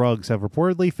with drugs have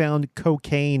reportedly found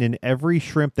cocaine in every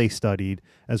shrimp they studied,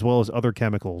 as well as other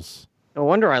chemicals. No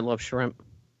wonder I love shrimp.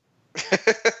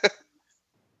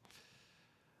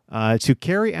 To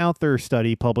carry out their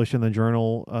study published in the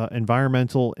journal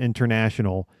Environmental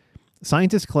International,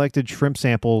 scientists collected shrimp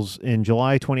samples in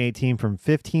July 2018 from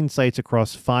 15 sites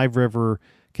across 5 river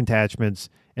catchments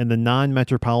in the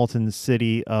non-metropolitan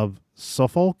city of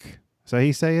Suffolk. Is that how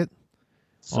you say it?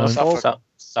 Suffolk.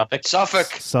 Suffolk.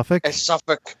 Suffolk? It's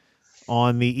Suffolk.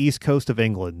 On the east coast of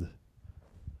England.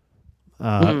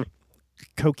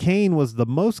 Cocaine was the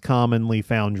most commonly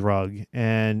found drug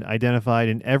and identified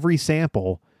in every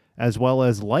sample, as well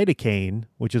as lidocaine,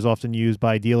 which is often used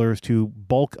by dealers to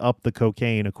bulk up the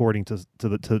cocaine, according to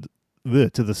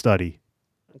the study.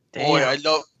 Damn.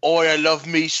 I love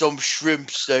me some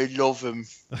shrimps. I love them.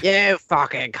 You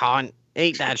fucking cunt.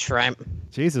 Eat that shrimp.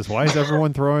 Jesus, why is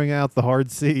everyone throwing out the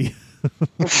hard C?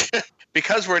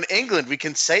 Because we're in England, we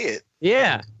can say it.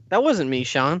 Yeah, that wasn't me,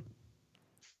 Sean.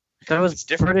 That was It's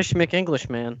different. British McEnglish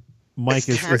man. Mike, It's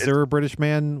is different. there a British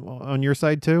man on your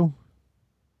side too?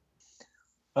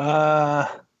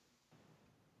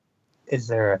 Is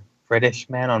there a British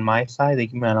man on my side? The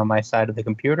man on my side of the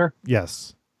computer?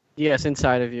 Yes. Yes,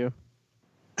 inside of you.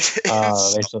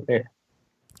 There.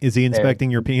 Is he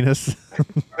inspecting your penis?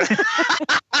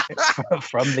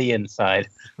 From the inside.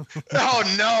 Oh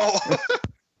no!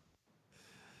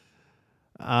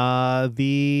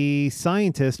 The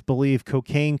scientists believe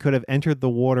cocaine could have entered the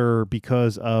water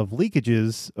because of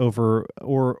leakages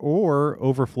or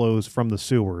overflows from the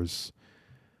sewers.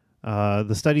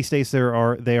 The study states they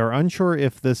are unsure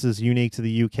if this is unique to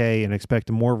the UK and expect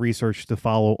more research to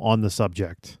follow on the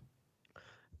subject.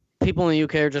 People in the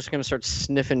UK are just going to start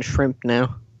sniffing shrimp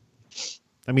now.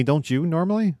 I mean, don't you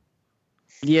normally?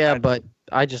 Yeah, but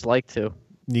I just like to.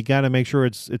 You got to make sure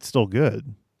it's still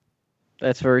good.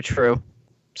 That's very true.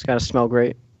 It's got to smell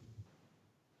great.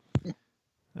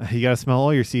 You got to smell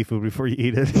all your seafood before you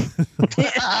eat it.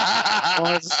 Well,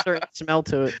 there's a certain smell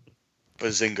to it.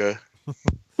 Bazinga.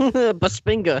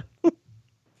 Baspinga.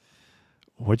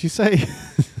 What'd you say?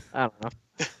 I don't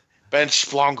know. Ben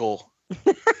Splongle.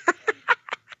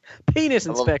 Penis I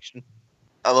love- inspection.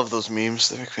 I love those memes.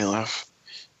 They make me laugh.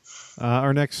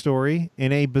 Our next story.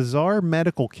 In a bizarre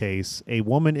medical case, a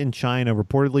woman in China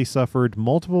reportedly suffered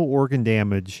multiple organ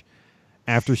damage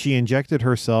after she injected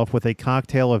herself with a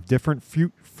cocktail of different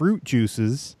fruit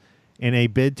juices in a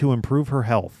bid to improve her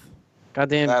health.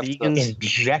 Goddamn That's vegans.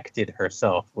 Injected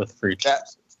herself with fruit That-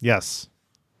 juice. Yes.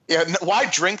 Yeah, why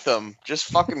drink them? Just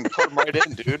fucking put them right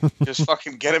in, dude. Just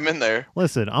fucking get them in there.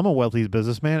 Listen, I'm a wealthy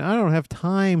businessman. I don't have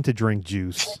time to drink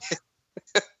juice.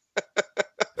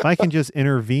 If I can just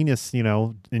intravenous,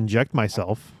 inject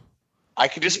myself. I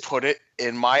could just put it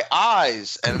in my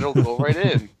eyes and it'll go right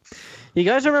in. You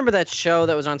guys remember that show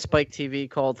that was on Spike TV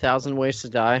called 1,000 Ways to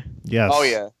Die? Yes. Oh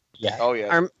yeah. Yeah. Oh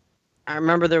yeah. I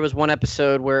remember there was one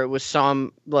episode where it was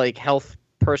some like health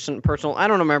personal. I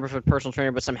don't remember if it was a personal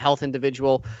trainer, but some health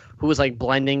individual who was like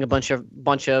blending a bunch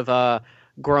of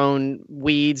grown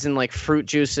weeds and like fruit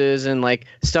juices and like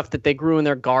stuff that they grew in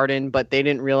their garden, but they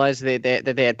didn't realize that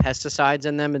they had pesticides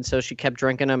in them, and so she kept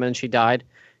drinking them and she died.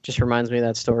 Just reminds me of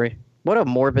that story. What a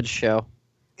morbid show.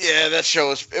 Yeah, that show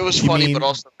was You funny, mean but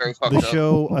also very fucked The up.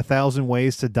 show 1,000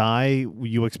 Ways to Die,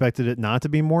 you expected it not to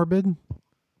be morbid?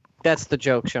 That's the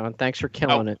joke, Sean. Thanks for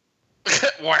killing it.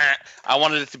 Wah. I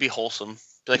wanted it to be wholesome.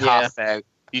 Be like, Yeah. fag,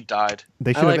 you died.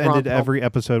 They I should like have Ron ended Paul. every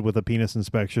episode with a penis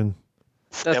inspection.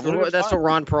 That's, Yeah, but it was that's fine. what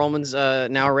Ron Perlman's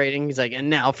narrating. He's like, and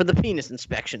now for the penis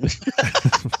inspection.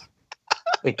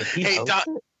 Wait, did he Hey, host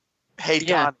Don. it? Hey,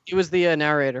 Yeah, Don. he was the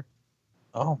narrator.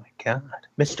 Oh my god.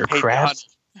 Mr. Hey, Krabs?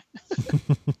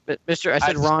 But Mr. I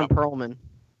said I Ron just- Perlman.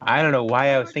 I don't know why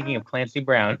I was thinking of Clancy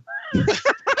Brown. Ron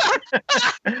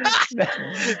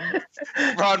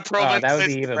Oh, Perlman. that would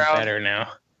be Clancy even Brown. better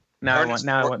now. Now I Ernest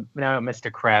want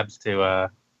Mr. Krabs to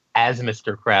as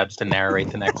Mr. Krabs to narrate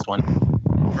the next one.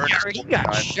 He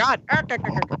got shot.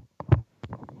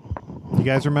 You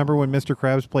guys remember when Mr.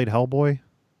 Krabs played Hellboy?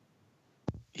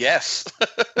 Yes.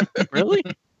 Really?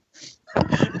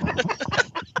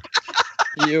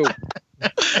 You.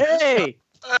 Hey,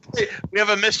 We have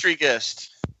a mystery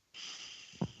guest.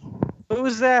 who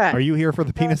was that? Are you here for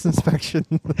the penis inspection?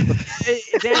 Hey,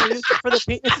 Dan, you for the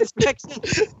penis inspection?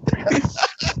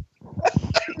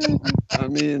 I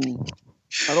mean,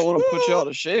 I don't want to put you out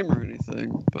of shame or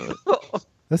anything, but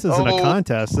This isn't a Oh.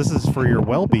 contest. This is for your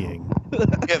well-being.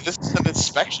 Yeah, this is an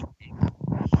inspection.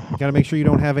 You got to make sure you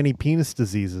don't have any penis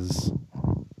diseases.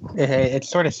 It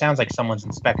sort of sounds like someone's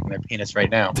inspecting their penis right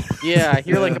now. Yeah, I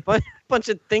hear like a bunch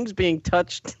of things being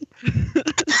touched.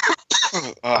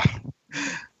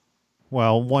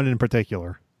 Well, one in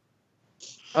particular.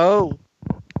 Oh,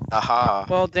 Aha.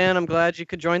 well, Dan, I'm glad you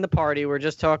could join the party. We're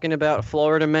just talking about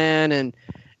Florida man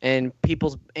and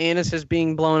people's anuses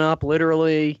being blown up,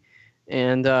 literally,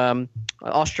 and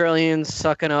Australians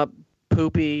sucking up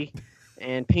poopy,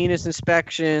 and penis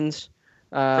inspections.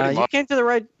 Pretty You much. came to the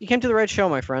right show,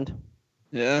 my friend.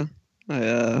 yeah.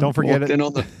 I Don't forget walked it. in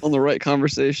on the right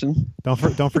conversation. Don't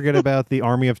forget about the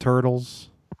Army of Turtles.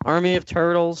 Army of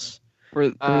Turtles. Were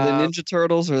they Uh, Ninja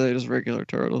Turtles or are they just regular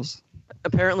turtles?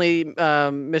 Apparently,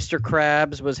 Mr.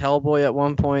 Krabs was Hellboy at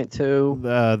one point too.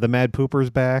 The Mad Pooper's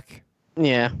back.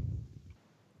 Yeah.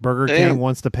 Burger Damn. King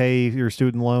wants to pay your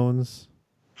student loans.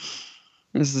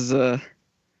 This is a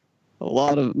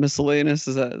lot of miscellaneous.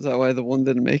 Is that why the one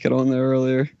didn't make it on there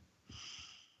earlier?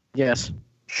 Yes.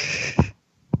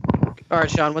 All right,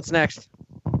 Sean. What's next?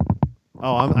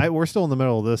 Oh, we're still in the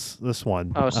middle of this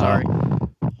one. Oh, sorry.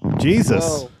 Jesus.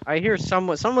 Whoa, I hear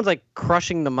someone's like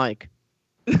crushing the mic.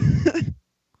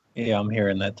 Yeah, I'm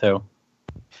hearing that too.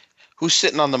 Who's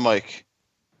sitting on the mic?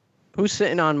 Who's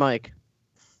sitting on mic?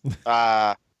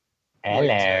 Hello.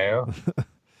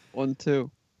 1,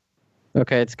 2.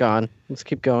 Okay, it's gone. Let's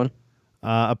keep going.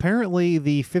 Apparently,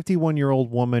 the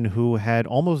 51-year-old woman who had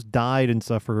almost died and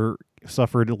suffered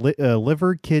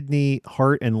liver, kidney,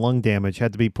 heart, and lung damage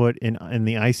had to be put in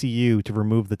the ICU to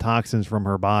remove the toxins from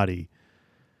her body.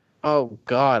 Oh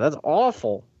God, that's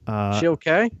awful. She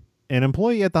okay? An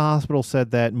employee at the hospital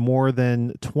said that more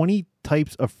than 20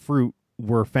 types of fruit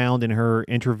were found in her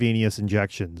intravenous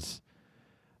injections.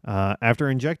 After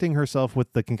injecting herself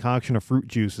with the concoction of fruit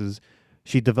juices,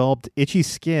 she developed itchy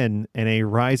skin and a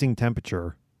rising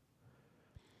temperature.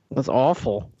 That's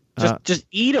awful. Just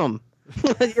eat them.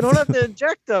 You don't have to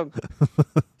inject them.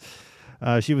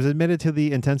 She was admitted to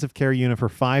the intensive care unit for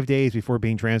 5 days before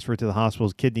being transferred to the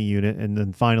hospital's kidney unit and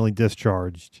then finally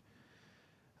discharged.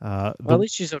 Well, at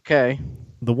least she's okay.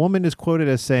 The woman is quoted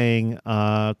as saying,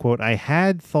 quote, "I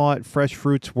had thought fresh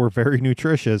fruits were very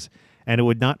nutritious and it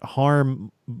would not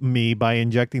harm me by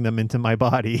injecting them into my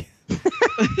body.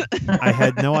 I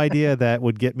had no idea that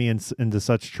would get me into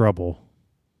such trouble."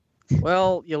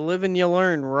 Well, you live and you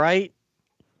learn, right?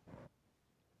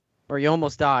 Or you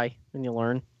almost die and you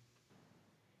learn.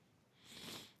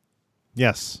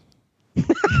 Yes.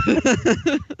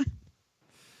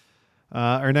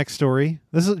 Our next story.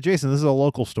 This is Jason. This is a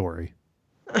local story.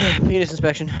 Penis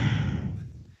inspection.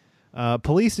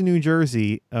 Police in New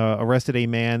Jersey arrested a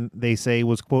man they say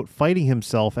was, quote, fighting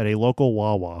himself at a local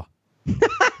Wawa.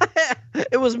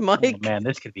 It was Mike. Oh, man,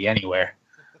 this could be anywhere.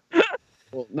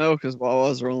 Well, no, because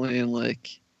Wawas are only in like.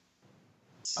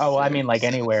 Oh, I mean, like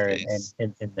anywhere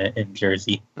in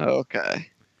Jersey. Okay.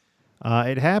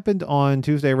 It happened on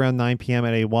Tuesday around 9 p.m.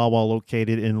 at a Wawa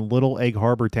located in Little Egg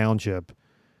Harbor Township.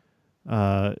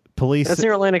 Police. That's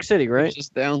near Atlantic City, I right? was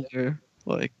just down there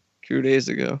like 2 days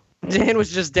ago. Dan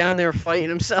was just down there fighting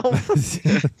himself.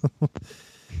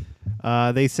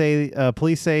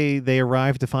 Police say they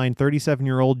arrived to find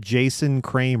 37-year-old Jason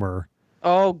Kramer.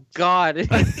 Oh God,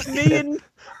 it's me and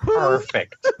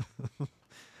Perfect.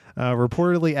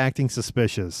 Reportedly acting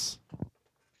suspicious.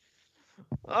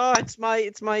 Oh, it's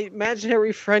my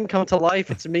imaginary friend come to life.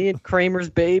 It's me and Kramer's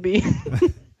baby.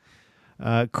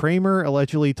 Kramer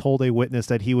allegedly told a witness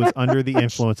that he was under the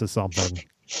influence of something.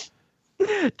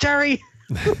 Jerry,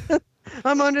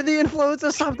 I'm under the influence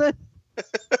of something.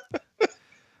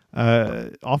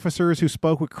 Officers who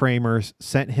spoke with Kramer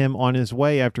sent him on his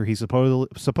way after he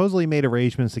supposedly made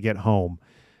arrangements to get home.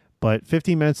 But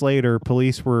 15 minutes later,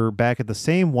 police were back at the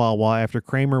same Wawa after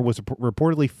Kramer was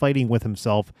reportedly fighting with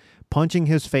himself, punching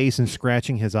his face and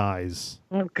scratching his eyes.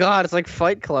 Oh God, it's like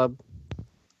Fight Club.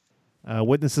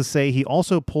 Witnesses say he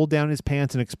also pulled down his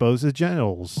pants and exposed his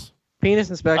genitals.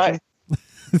 Penis inspection.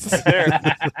 Right there.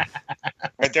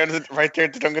 right there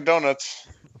at the Dunkin' Donuts.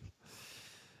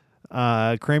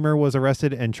 Kramer was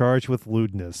arrested and charged with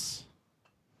lewdness.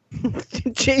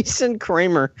 Jason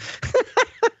Kramer.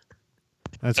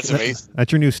 That's amazing.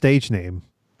 That's your new stage name.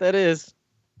 That is.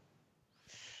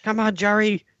 Come on,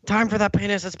 Jerry. Time for that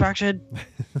penis inspection.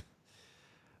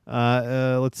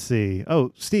 Let's see.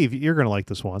 Oh, Steve, you're going to like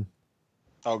this one.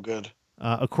 Oh, good.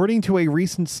 According to a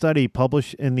recent study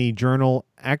published in the journal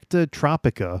Acta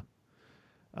Tropica,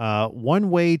 one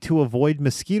way to avoid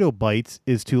mosquito bites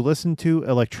is to listen to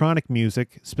electronic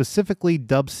music, specifically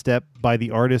dubstep by the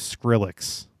artist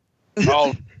Skrillex.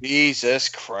 Oh, Jesus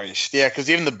Christ. Yeah, because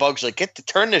even the bugs are like,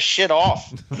 turn this shit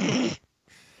off.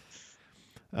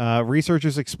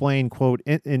 Researchers explain, quote,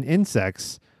 in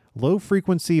insects,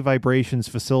 low-frequency vibrations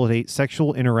facilitate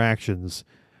sexual interactions.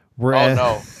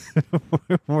 Whereas,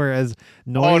 whereas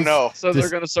noise... Oh, no. So they're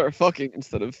going to start fucking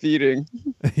instead of feeding.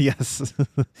 Yes.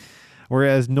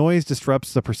 Whereas noise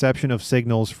disrupts the perception of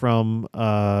signals from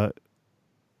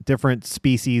different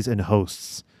species and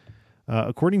hosts.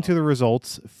 According to the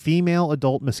results, female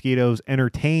adult mosquitoes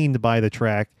entertained by the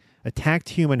track attacked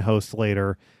human hosts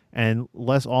later and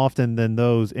less often than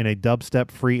those in a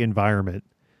dubstep-free environment.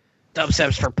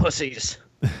 Dubstep's for pussies.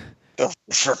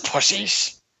 For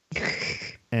pussies.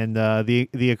 And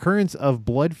the occurrence of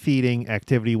blood feeding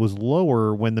activity was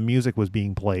lower when the music was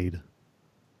being played.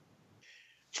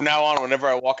 From now on, whenever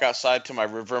I walk outside to my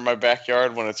river in my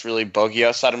backyard, when it's really buggy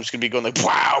outside, I'm just going to be going like,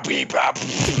 wow, beep, bop.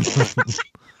 Just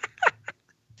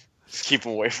keep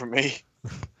them away from me.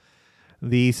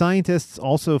 The scientists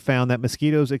also found that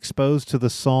mosquitoes exposed to the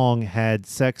song had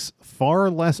sex far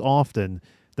less often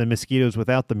than mosquitoes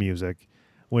without the music,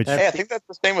 which Hey, I think that's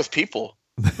the same with people.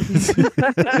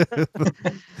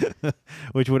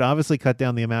 which would obviously cut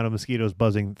down the amount of mosquitoes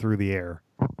buzzing through the air.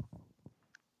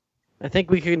 I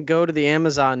think we can go to the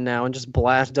Amazon now and just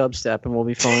blast dubstep, and we'll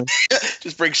be fine.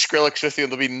 Just bring Skrillex with you,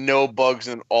 and there'll be no bugs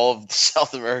in all of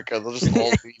South America. They'll just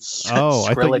all be. Oh,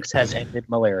 Skrillex has ended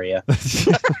malaria.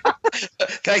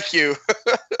 Thank you.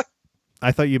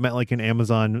 I thought you meant like an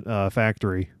Amazon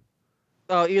factory.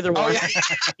 Oh, either one. yeah.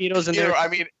 Mosquitoes in there. I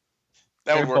mean,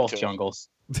 that They're would work both too. jungles.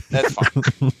 That's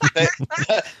fine.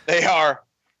 they are.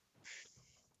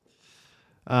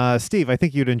 Steve, I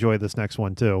think you'd enjoy this next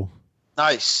one too.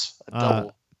 Nice. A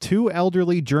double. Two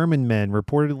elderly German men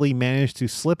reportedly managed to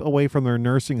slip away from their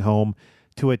nursing home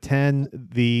to attend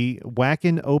the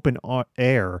Wacken Open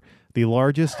Air, the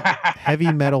largest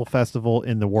heavy metal festival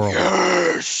in the world.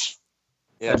 Yes.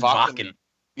 Yeah, Wacken. Wacken.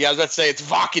 Yeah, I was about to say it's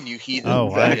Wacken, you heathen. Oh,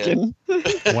 Wacken.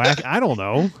 Whack? I don't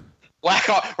know. Whack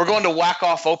off. We're going to Whack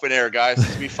Off Open Air, guys. It's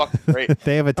gonna be fucking great.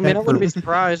 They have a I mean, I tent wouldn't be for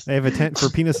surprised. they have a tent for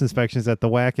penis inspections at the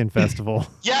Wacken Festival.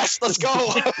 Yes, let's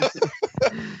go.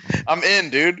 I'm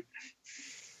in, dude.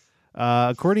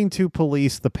 According to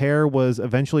police, the pair was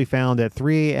eventually found at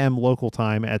 3 a.m. local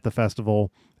time at the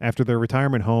festival after their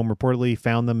retirement home reportedly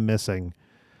found them missing.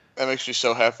 That makes me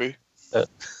so happy.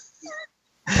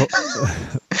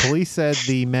 Police said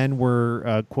the men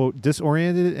were, quote,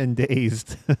 disoriented and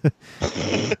dazed.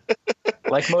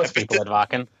 Like most people at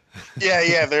Wacken.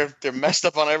 Yeah, they're messed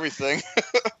up on everything.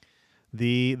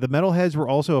 The metalheads were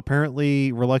also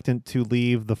apparently reluctant to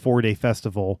leave the 4-day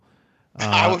festival.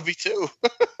 I would be too.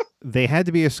 They had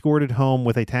to be escorted home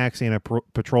with a taxi and a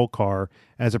patrol car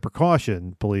as a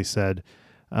precaution, police said.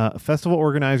 Festival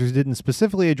organizers didn't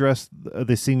specifically address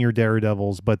the senior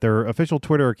Daredevils, but their official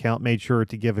Twitter account made sure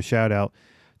to give a shout out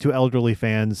to elderly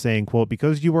fans, saying, "quote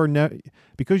because you're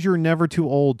never too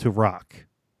old to rock."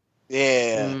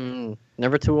 Yeah,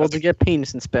 Never too old to get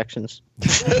penis inspections.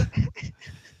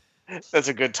 that's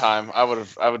a good time. I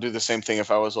would do the same thing if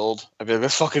I was old. I'd be like,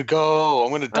 let's fucking go.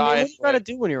 I'm gonna die. I mean, what do you gotta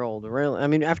do when you're old? Really? I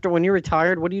mean, when you're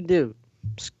retired, what do you do?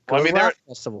 Just go Well, I mean, to rock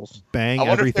they're- festivals. Bang I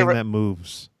wonder if they everything were- that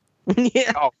moves.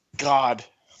 Yeah, Oh God.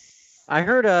 I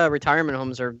heard retirement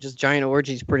homes are just giant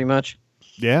orgies, pretty much.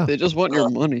 Yeah. They just want your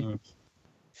money.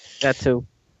 That too.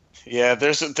 Yeah,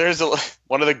 there's a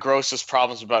one of the grossest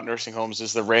problems about nursing homes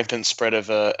is the rampant spread of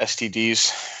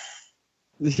STDs.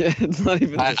 Yeah, it's not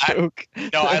even a joke.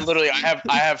 No, I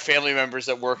have family members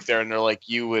that work there, and they're like,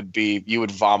 you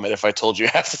would vomit if I told you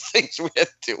half the things we had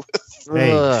to deal with.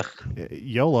 Hey. Ugh.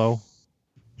 YOLO.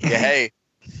 Yeah, hey,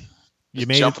 You Just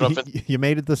made jumping it. You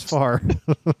made it this far.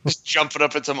 just jumping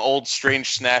up at some old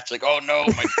strange snatch, like, oh no,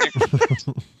 my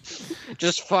dick.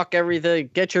 Just fuck everything.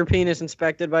 Get your penis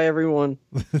inspected by everyone.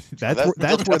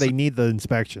 That's where they need the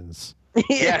inspections.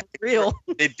 Yeah, real.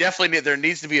 They definitely there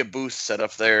needs to be a booth set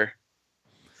up there.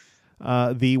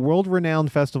 The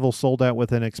world-renowned festival sold out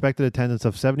with an expected attendance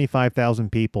of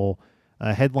 75,000 people,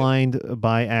 headlined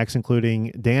by acts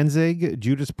including Danzig,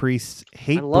 Judas Priest, I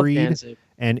Hate love Breed, Danzig.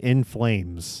 and In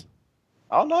Flames.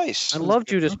 Oh, nice. I love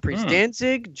Judas Priest.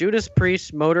 Danzig, Judas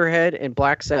Priest, Motorhead, and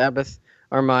Black Sabbath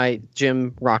are my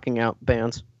gym rocking out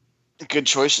bands. Good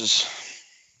choices.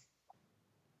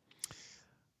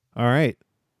 All right,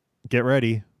 get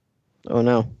ready. Oh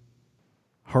no.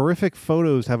 Horrific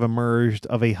photos have emerged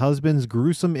of a husband's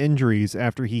gruesome injuries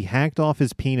after he hacked off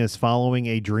his penis following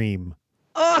a dream.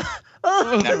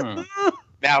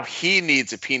 Now he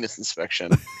needs a penis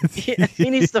inspection. He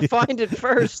needs to find it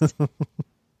first.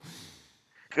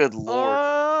 Good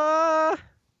lord.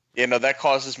 Yeah, no, that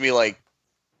causes me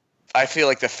I feel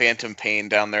like the phantom pain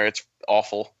down there. It's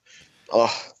awful. Ugh.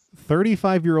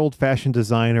 35-year-old fashion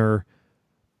designer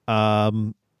Wahab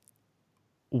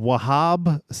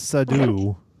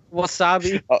Sadhu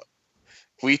Wasabi.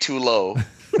 We too low.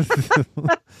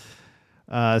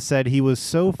 said he was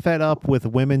so fed up with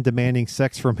women demanding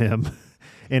sex from him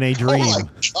in a dream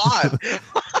Oh my god.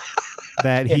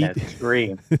 that In a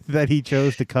dream. that he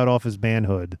chose to cut off his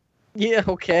manhood. Yeah,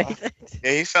 okay.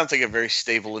 Yeah, he sounds like a very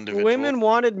stable individual. Women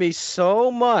wanted me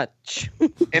so much.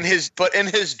 in his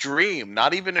dream,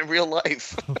 not even in real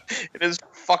life. In his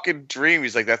fucking dream,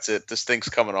 he's like, "That's it. This thing's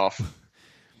coming off."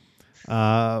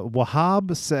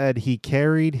 Wahab said he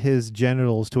carried his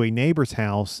genitals to a neighbor's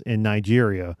house in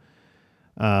Nigeria.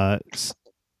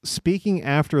 Speaking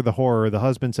after the horror, the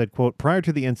husband said, quote, "Prior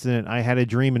to the incident, I had a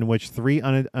dream in which 3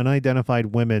 unidentified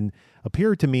women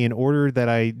appeared to me and ordered that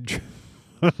I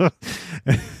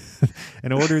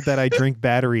drink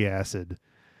battery acid,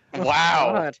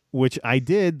 Wow. God. which I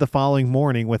did the following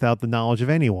morning without the knowledge of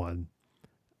anyone.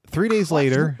 3 days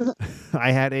later,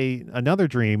 I had another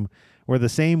dream where the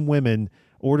same women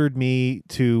ordered me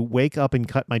to wake up and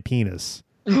cut my penis.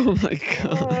 Oh my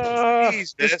god.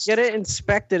 Jesus. Just get it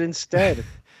inspected instead.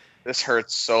 This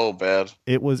hurts so bad.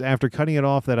 It was after cutting it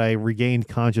off that I regained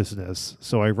consciousness,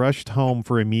 so I rushed home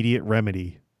for immediate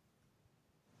remedy.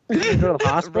 You go to the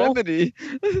hospital. Remedy.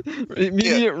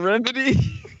 Immediate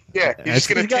remedy. Yeah, you're just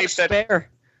gonna You got tape that. spare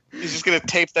He's just gonna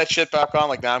tape that shit back on.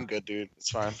 Like, nah, I'm good, dude. It's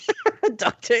fine.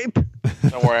 duct tape.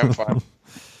 Don't worry, I'm fine.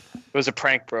 It was a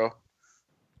prank, bro.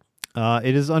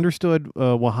 It is understood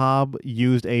Wahab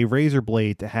used a razor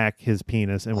blade to hack his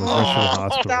penis and was rushed to the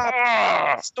hospital.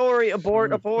 Stop. Story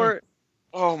abort.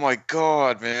 Oh my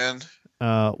god, man.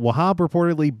 Wahab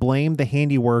reportedly blamed the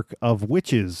handiwork of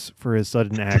witches for his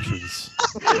sudden actions.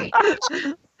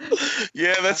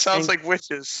 Yeah, that sounds like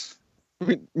witches.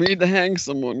 We need to hang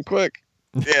someone quick.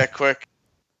 Yeah, quick.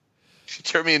 She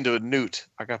turned me into a newt.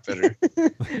 I got better.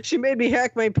 She made me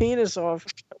hack my penis off.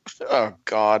 Oh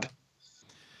god.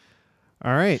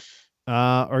 All right.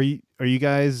 Are you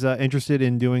guys interested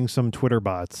in doing some Twitter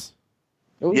bots?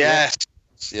 Ooh, Yes.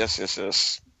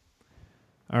 Yes.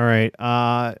 All right.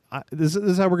 This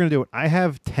is how we're gonna do it. I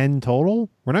have 10 total.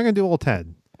 We're not gonna do all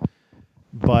 10,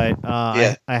 but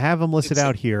Yeah. I have them listed It's-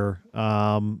 out here.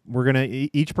 We're gonna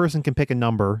each person can pick a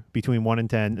number between 1 and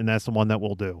 10, and that's the one that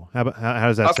we'll do. How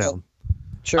does that Okay. sound?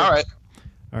 Sure. All right.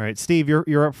 All right, Steve,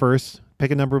 you're up first. Pick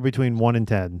a number between 1 and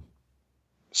 10.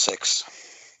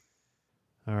 6.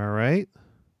 All right.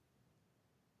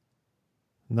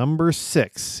 Number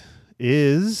 6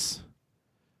 is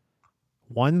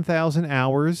 1,000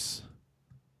 hours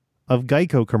of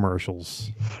Geico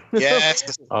commercials.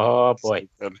 Yes. Oh boy.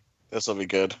 This will be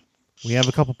good. We have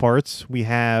a couple parts. We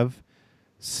have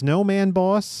Snowman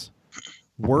Boss,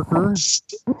 Worker,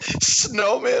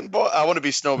 Snowman boss. I want to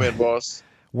be Snowman boss.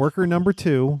 Worker number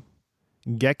 2,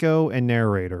 Gecko, and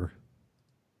Narrator.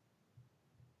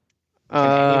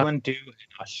 Can anyone do an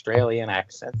Australian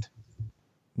accent?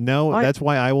 No, What? that's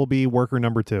why I will be Worker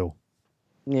number 2.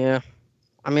 Yeah.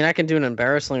 I mean, I can do an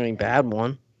embarrassingly bad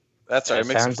one. That's all right.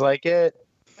 That sounds like it.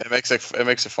 It makes it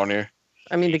funnier.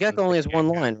 I mean, the gecko only has one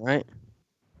line, right?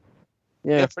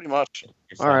 Yeah, Yeah. pretty much.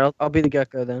 All right, I'll be the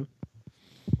gecko then.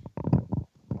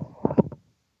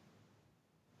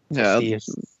 Yeah. Steve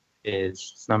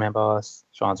is Snowman Boss.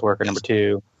 Sean's Worker number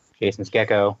 2. Jason's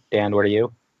Gecko. Dan, what are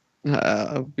you?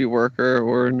 Be worker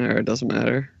or no, it doesn't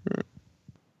matter.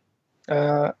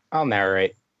 I'll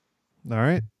narrate. All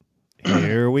right.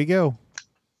 Here we go.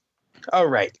 All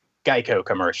right. Geico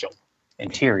commercial.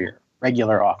 Interior.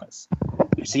 Regular office.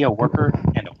 You see a worker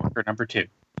and a worker number 2.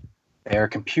 They are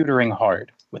computering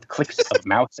hard with clicks of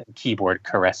mouse and keyboard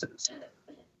caresses.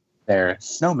 Their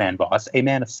snowman boss, a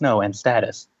man of snow and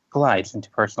status, glides into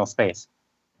personal space.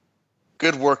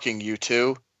 Good working, you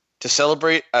two. To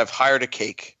celebrate, I've hired a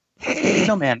cake.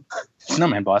 Snowman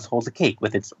boss holds a cake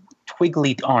with its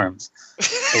twiggly arms.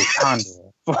 A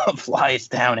condor flies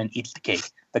down and eats the cake.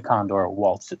 The condor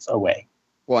waltzes away.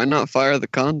 Why not fire the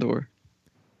condor?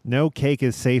 No cake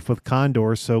is safe with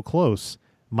condors so close.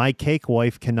 My cake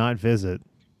wife cannot visit.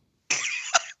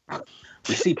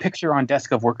 We see picture on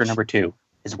desk of worker number 2.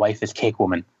 His wife is cake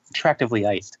woman, attractively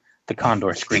iced. The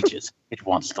condor screeches. It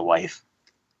wants the wife.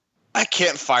 I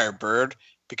can't fire Bird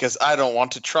because I don't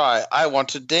want to try. I want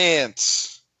to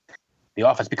dance. The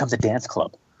office becomes a dance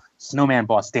club. Snowman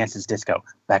boss dances disco.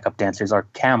 Backup dancers are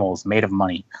camels made of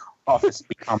money. Office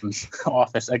becomes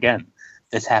office again.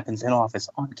 This happens in office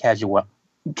on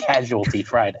Casualty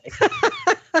Friday.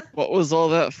 What was all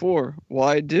that for?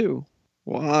 Why do?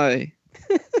 Why?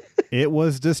 It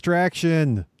was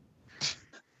distraction.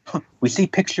 We see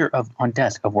picture on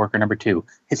desk of worker number 2.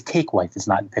 His cake wife is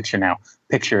not in picture now.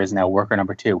 Picture is now worker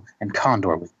number 2 and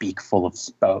condor with beak full of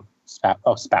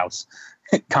spouse.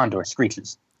 Condor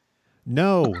screeches.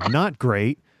 No, not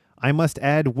great. I must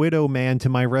add Widow Man to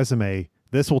my resume.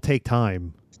 This will take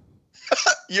time.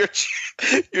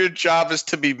 Your job is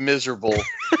to be miserable.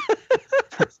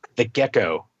 The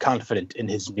gecko, confident in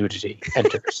his nudity,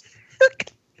 enters.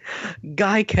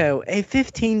 Geico, a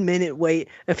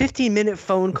 15-minute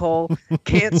phone call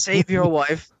can't save your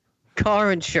wife.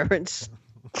 Car insurance.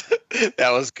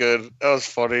 That was good. That was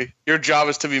funny. Your job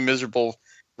is to be miserable.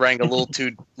 Rang a little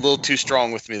too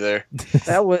strong with me there.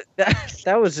 That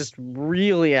was just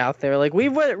really out there. Like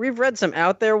we've read some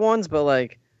out there ones, but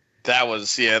like That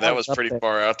was up pretty there.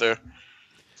 far out there.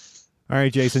 All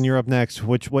right, Jason, you're up next.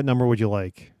 What number would you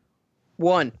like?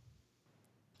 1.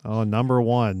 Oh, number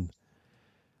 1.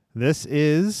 This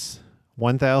is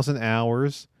 1,000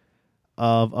 hours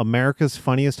of America's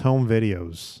Funniest Home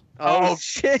Videos. Oh Oh.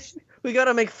 shit! We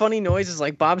gotta make funny noises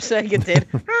like Bob Saget did.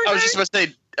 I was just about to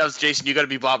say, Jason, you got to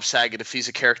be Bob Saget if he's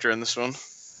a character in this one.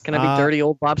 Can I be dirty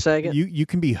old Bob Saget? You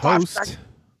can be Bob host. Saget.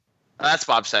 That's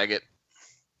Bob Saget.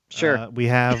 Sure. We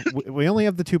only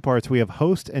have the two parts. We have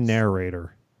host and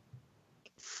narrator.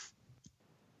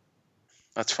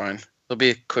 That's fine. It'll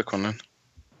be a quick one then.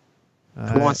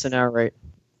 Who wants to narrate?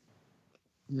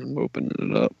 I'm opening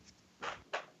it up.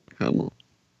 Come on.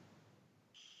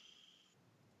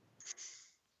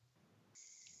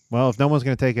 Well, if no one's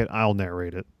going to take it, I'll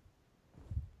narrate it.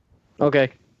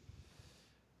 Okay.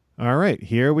 All right,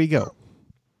 here we go.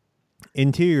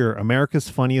 Interior, America's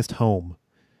funniest home.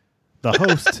 The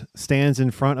host stands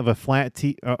in front of a fat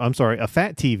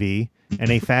TV and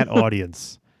a fat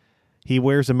audience. He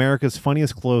wears America's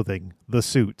funniest clothing, the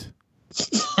suit.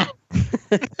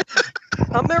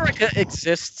 America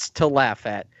exists to laugh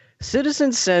at.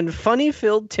 Citizens send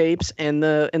funny-filled tapes, and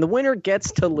the winner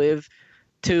gets to live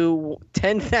to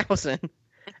 10,000.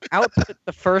 Output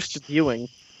the first viewing.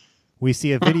 We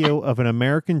see a video of an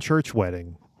American church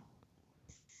wedding.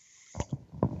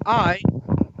 I,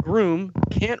 groom,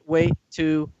 can't wait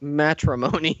to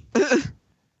matrimony.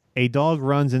 A dog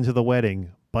runs into the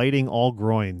wedding, biting all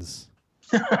groins.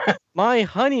 My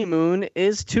honeymoon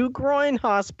is to groin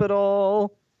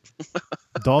hospital.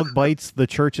 Dog bites the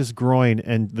church's groin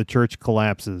and the church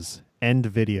collapses. End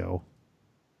video.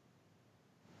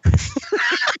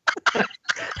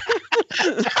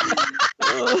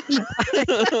 Oh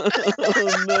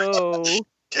no.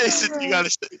 Jason, you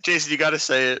gotta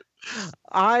say it.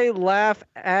 I laugh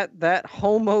at that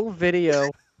homo video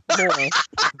more.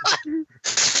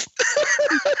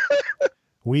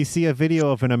 We see a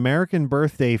video of an American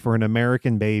birthday for an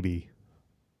American baby.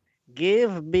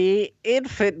 Give me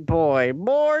infant boy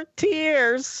more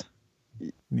tears.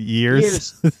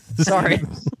 Years. Sorry.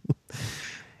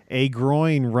 A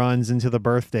groin runs into the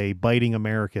birthday, biting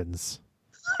Americans.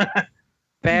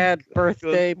 Bad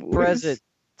birthday Good voice. present.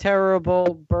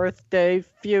 Terrible birthday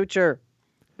future.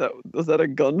 Was that a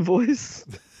gun voice?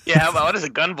 Yeah, what is a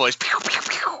gun voice? Pew, pew,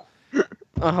 pew.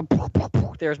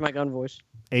 There's my gun voice.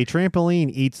 A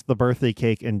trampoline eats the birthday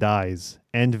cake and dies.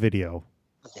 End video.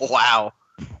 Wow.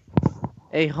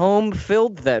 A home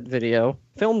filmed that video.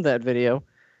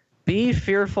 Be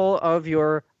fearful of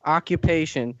your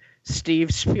occupation,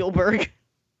 Steve Spielberg.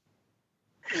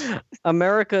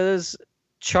 America's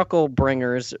chuckle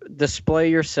bringers, display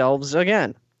yourselves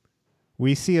again.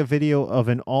 We see a video of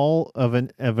an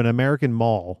American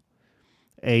mall.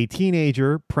 A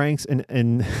teenager pranks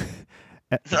an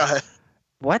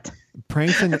What?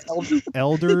 pranks an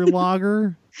elder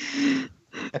logger,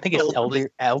 I think it's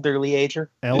elderly ager.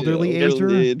 elderly Yeah, ager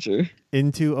ager.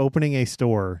 into opening a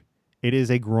store. It is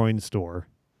a groin store.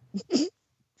 I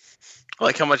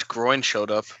like how much groin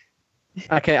showed up.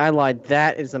 Okay, I lied.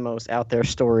 That is the most out there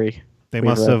story. They We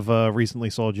must read. have recently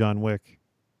saw John Wick.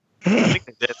 I think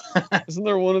they did. Isn't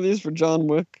there one of these for John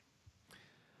Wick?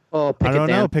 Oh, pick I don't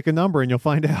it know. down. Pick a number and you'll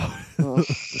find out.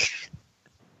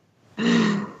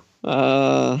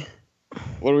 What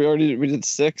do we already did? We did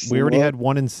 6. We and already what? had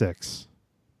 1 and 6.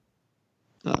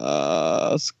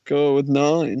 Let's go with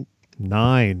 9.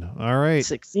 9. All right.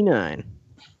 69.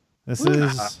 This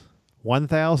is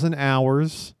 1,000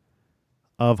 hours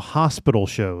of hospital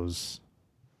shows.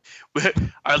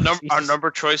 Our Jesus.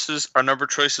 number choices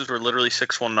were literally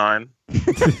 619.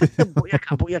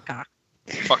 Booyaka, booyaka.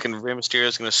 Fucking Rey Mysterio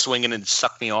is gonna swing in and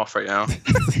suck me off right now.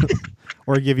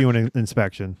 Or give you an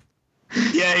inspection.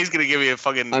 Yeah, he's gonna give me a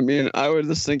fucking. I mean, I would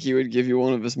just think he would give you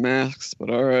one of his masks, but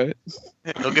all right.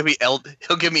 He'll give me L Dick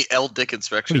What do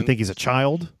inspection. you think? He's a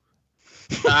child?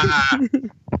 Ah,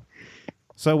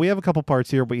 So we have a couple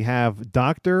parts here. We have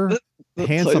doctor, The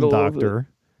handsome title of it. doctor,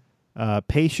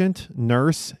 patient,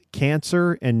 nurse,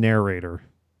 cancer, and narrator.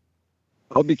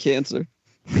 I'll be cancer.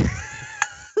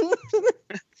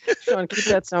 Sean, keep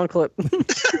that sound clip.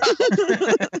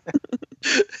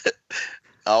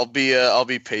 I'll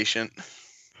be patient.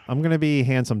 I'm going to be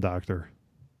handsome doctor.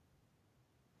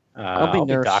 I'll be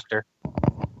nurse. doctor.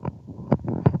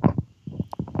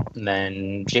 And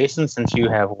then Jason, since you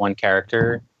have one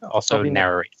character, also I'll be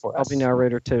narrate for I'll us. be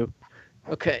narrator too.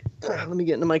 Okay, let me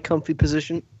get into my comfy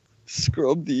position.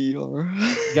 Scrub the ER.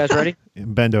 You guys ready?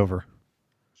 Bend over.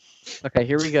 Okay,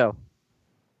 here we go.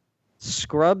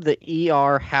 Scrub the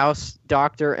ER house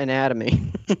doctor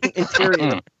anatomy.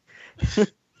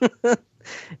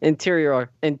 Interior,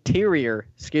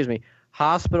 excuse me.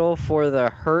 Hospital for the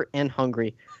hurt and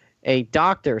hungry. A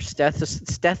doctor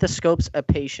stethoscopes a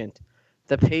patient.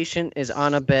 The patient is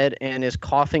on a bed and is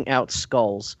coughing out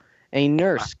skulls. A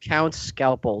nurse counts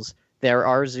scalpels. There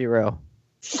are 0.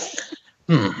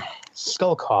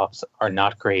 Skull coughs are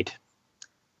not great.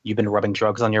 You've been rubbing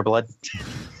drugs on your blood?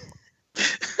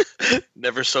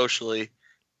 Never socially.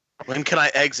 When can I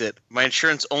exit? My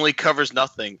insurance only covers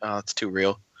nothing. Oh, it's too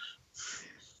real.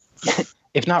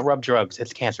 If not rub drugs,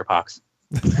 it's cancer pox.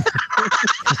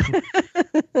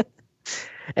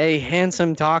 A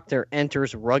handsome doctor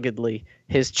enters ruggedly.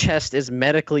 His chest is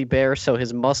medically bare so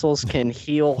his muscles can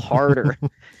heal harder.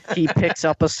 He picks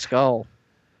up a skull.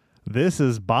 This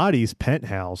is Body's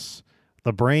penthouse.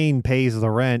 The brain pays the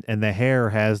rent and the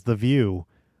hair has the view.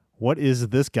 What is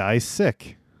this guy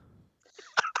sick?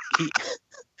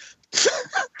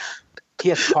 He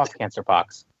has cough cancer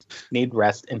pox. Need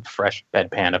rest in fresh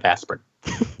bedpan of aspirin.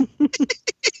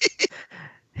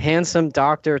 Handsome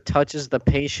doctor touches the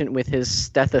patient with his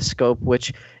stethoscope,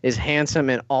 which is handsome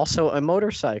and also a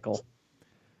motorcycle.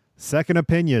 Second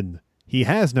opinion. He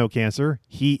has no cancer.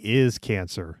 He is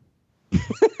cancer.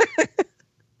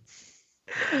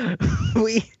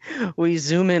 We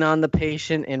zoom in on the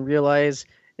patient and realize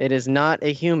it is not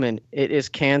a human. It is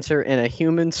cancer in a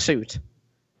human suit.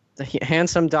 The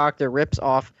handsome doctor rips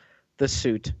off the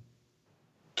suit.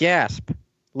 Gasp.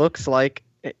 Looks like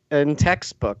a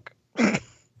textbook.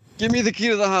 Give me the key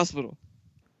to the hospital.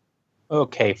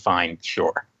 Okay, fine,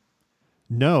 sure.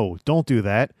 No, don't do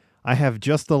that. I have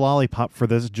just the lollipop for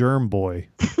this germ boy.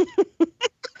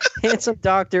 Handsome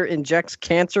doctor injects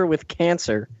cancer with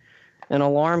cancer. An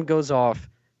alarm goes off.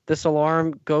 This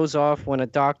alarm goes off when a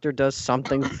doctor does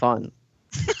something fun.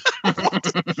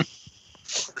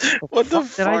 What the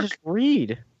Did I fuck? just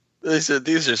read?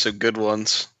 These are some good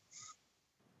ones.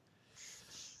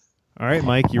 All right,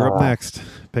 Mike, you're up next.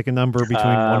 Pick a number between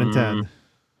 1 and 10.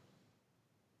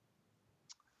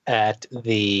 At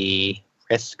the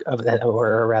risk of that,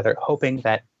 or rather hoping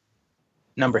that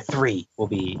number 3 will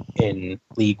be in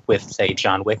league with, say,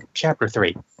 John Wick. Chapter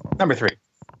 3. Number 3.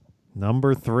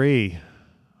 Number 3.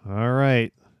 All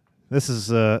right. This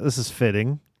is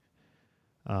fitting.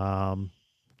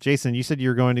 Jason, you said you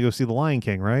were going to go see The Lion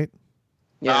King, right?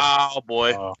 Yes. Oh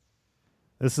boy.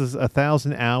 This is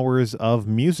 1,000 hours of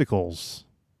musicals.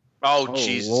 Oh Oh,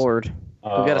 Jesus. Lord. We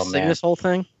got to sing man. this whole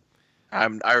thing?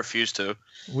 I refuse to.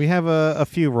 We have a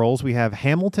few roles. We have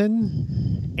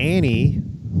Hamilton, Annie,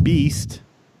 Beast,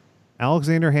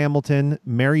 Alexander Hamilton,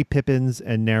 Mary Pippins,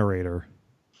 and narrator.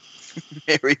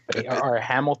 Mary Are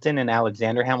Hamilton and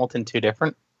Alexander Hamilton two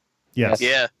different? Yes.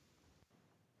 Yeah.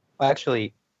 Well,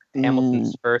 actually,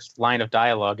 Hamilton's first line of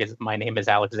dialogue is, "My name is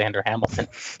Alexander Hamilton."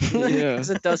 Yeah. Because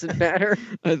it doesn't matter.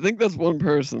 I think that's one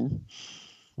person.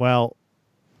 Well,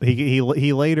 he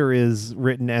later is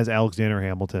written as Alexander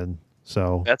Hamilton.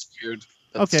 So That's weird.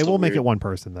 That's okay, so we'll make weird. it one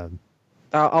person then.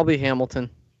 I'll be Hamilton.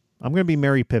 I'm gonna be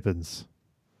Mary Pippins.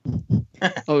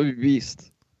 Oh, Beast.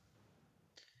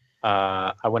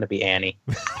 I want to be Annie.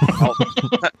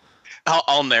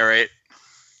 I'll narrate.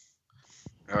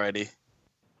 Alrighty.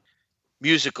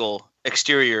 Musical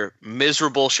exterior,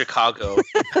 miserable Chicago.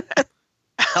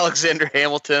 Alexander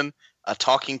Hamilton, a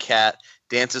talking cat,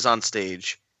 dances on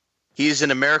stage. He's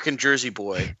an American Jersey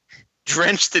boy,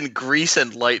 drenched in grease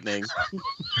and lightning.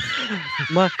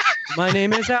 My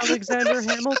name is Alexander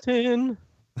Hamilton.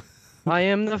 I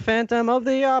am the Phantom of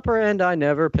the Opera, and I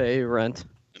never pay rent.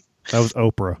 That was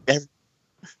Oprah.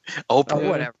 Oh, Oprah.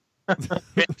 whatever.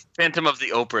 Phantom of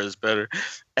the Opera is better.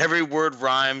 Every word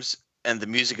rhymes, and the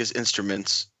music is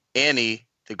instruments. Annie,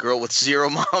 the girl with 0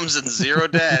 moms and 0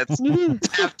 dads,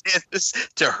 tap dances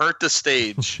to hurt the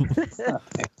stage.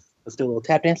 Okay. Let's do a little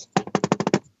tap dance.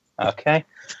 Okay.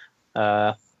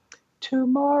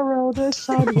 Tomorrow the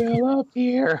sun will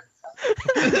appear.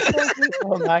 It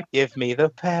will not give me the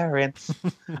parents.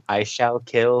 I shall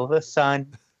kill the sun.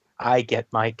 I get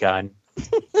my gun.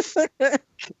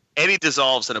 Annie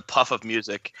dissolves in a puff of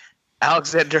music.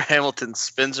 Alexander Hamilton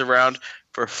spins around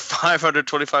for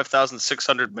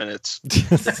 525,600 minutes.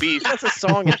 The beast. That's a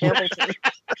song in Hamilton.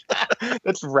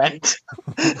 That's Rent.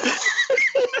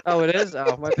 Oh, it is?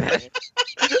 Oh, my bad.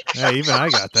 Hey, even I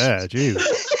got that. Jeez.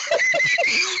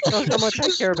 That's how much I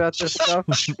care about this stuff.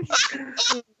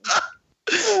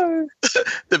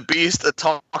 The beast, a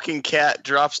talking cat,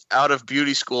 drops out of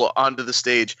beauty school onto the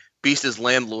stage. Beast is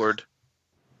landlord.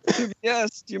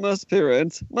 Yes, you must pay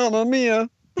rent. Mamma mia.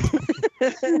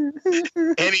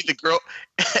 Annie the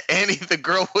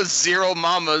girl with 0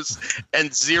 mamas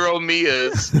and 0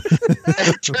 Mias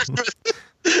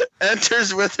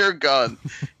enters with her gun.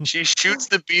 She shoots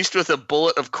the beast with a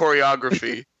bullet of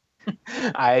choreography.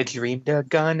 I dreamed a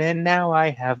gun and now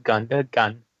I have gunned a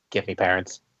gun. Give me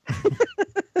parents.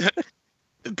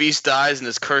 The beast dies and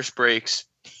his curse breaks.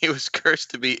 He was cursed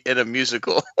to be in a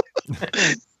musical.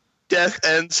 Death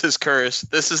ends his curse.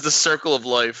 This is the circle of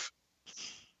life.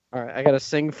 All right, I got to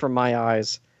sing from my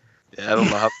eyes. Yeah, I don't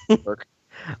know how to work.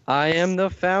 I am the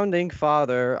founding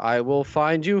father. I will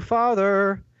find you,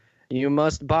 father. You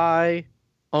must buy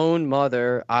own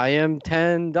mother. I am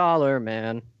 $10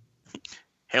 man.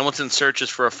 Hamilton searches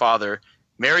for a father.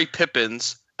 Mary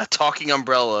Pippins, a talking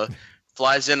umbrella,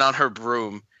 flies in on her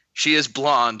broom. She is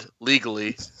blonde,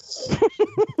 legally.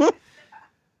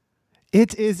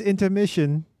 It is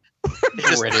intermission.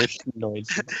 British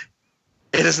noises.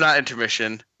 It is not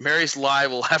intermission. Mary's lie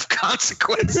will have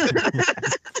consequences.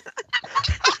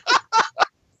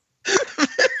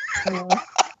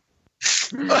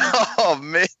 Oh,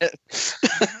 man.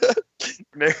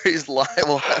 Mary's lie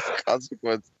will have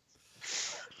consequences.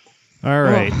 All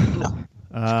right.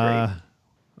 That's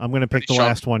I'm going to pick the Sean.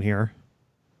 last one here.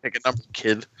 Pick a number,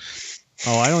 kid.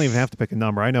 Oh, I don't even have to pick a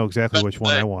number. I know exactly which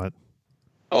one I want.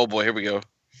 Oh, boy, here we go.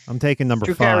 I'm taking number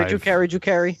Drew 5. Drew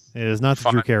Carey. It is not the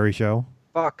Fine. Drew Carey show.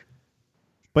 Fuck.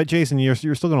 But Jason, you're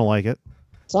still going to like it.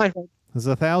 Seinfeld. It's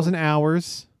 1,000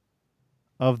 hours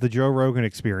of the Joe Rogan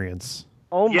Experience.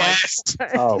 Oh my Yes! God.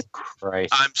 Oh,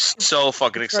 Christ. I'm so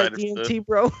fucking excited for this. DMT,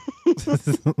 bro.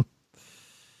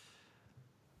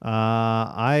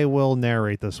 I will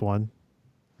narrate this one.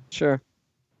 Sure.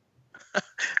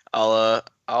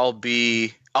 I'll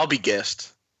be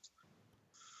guest.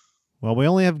 Well, we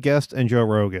only have guest and Joe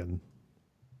Rogan.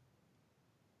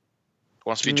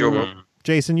 Wants to be Joe Rogan.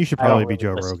 Jason, you should I don't probably be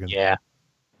really Joe listen- Rogan. Yeah.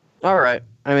 All right.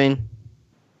 I mean,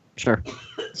 sure.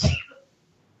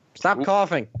 Stop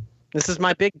coughing. This is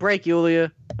my big break,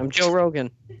 Yulia. I'm Joe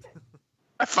Rogan.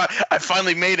 I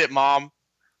finally made it, Mom.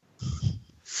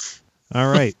 All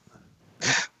right.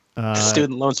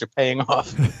 Student loans are paying off.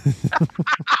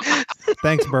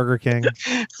 Thanks, Burger King.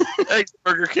 Thanks,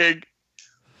 Burger King.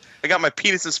 I got my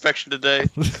penis inspection today.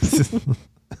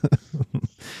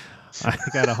 I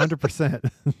got 100%.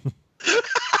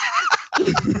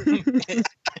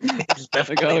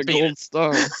 I got a gold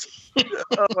star.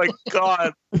 Oh my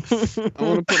god. I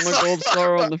want to put my gold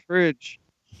star on the fridge.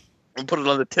 I'm putting it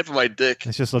on the tip of my dick.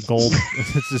 It's just a gold.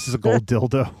 It's just a gold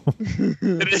dildo.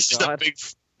 It is just a God.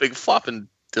 big flopping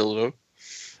dildo.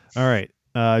 All right.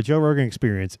 Joe Rogan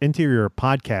Experience. Interior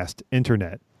podcast.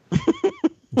 Internet.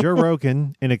 Joe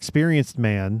Rogan, an experienced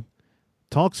man,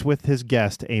 talks with his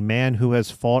guest, a man who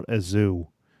has fought a zoo.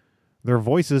 Their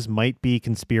voices might be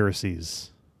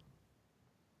conspiracies.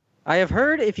 I have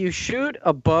heard if you shoot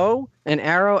a bow and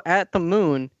arrow at the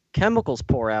moon, chemicals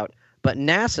pour out. But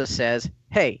NASA says,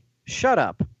 hey, shut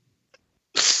up.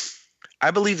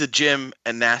 I believe the gym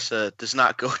and NASA does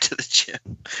not go to the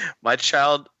gym. My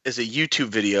child is a YouTube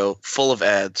video full of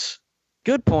ads.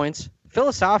 Good points.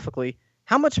 Philosophically,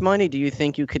 how much money do you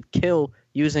think you could kill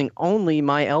using only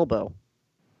my elbow?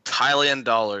 Thailand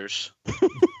dollars.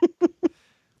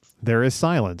 There is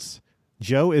silence.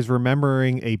 Joe is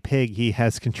remembering a pig he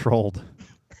has controlled.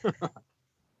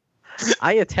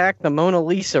 I attacked the Mona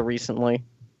Lisa recently.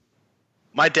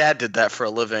 My dad did that for a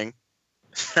living.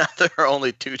 Now there are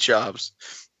only 2 jobs.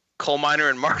 Coal miner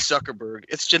and Mark Zuckerberg.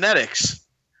 It's genetics.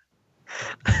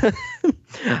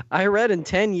 I read in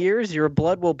 10 years your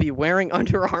blood will be wearing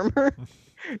Under Armour.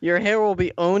 Your hair will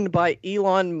be owned by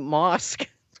Elon Musk.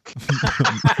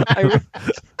 I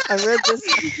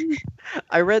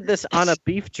read this on a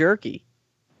beef jerky.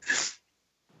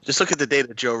 Just look at the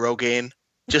data, Joe Rogan.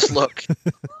 Just look.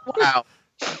 Wow.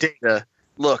 Data.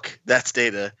 Look, that's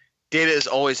data. Data is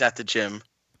always at the gym.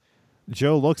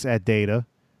 Joe looks at data.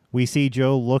 We see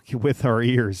Joe look with our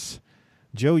ears.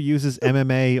 Joe uses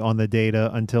MMA on the data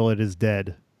until it is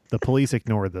dead. The police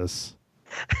ignore this.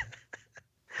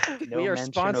 We are mention of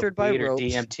sponsored by weed or ropes.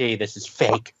 DMT. This is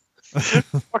fake.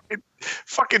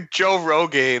 Fucking Joe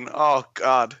Rogan. Oh,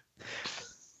 God.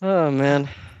 Oh, man.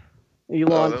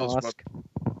 Elon that was Musk.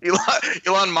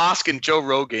 Elon Musk and Joe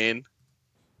Rogan.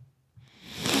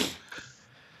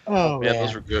 Oh, Yeah,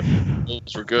 those were good.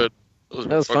 Those were good. Those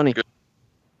That was fucking funny. Good.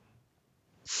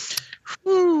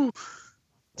 Whew.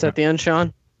 Is that the end,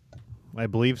 Sean? I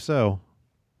believe so.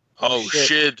 Oh, Shit.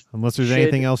 shit. Unless there's Shit.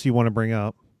 anything else you want to bring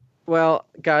up. Well,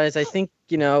 guys, I think,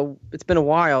 it's been a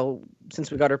while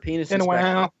since we got our penis In a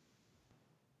inspected. while.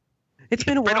 It's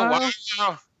been a Been while, a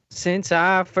while. since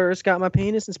I first got my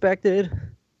penis inspected.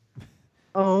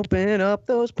 Open up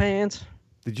those pants.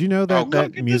 Did you know that Oh, that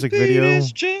Look at music the video?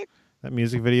 penis, chick. That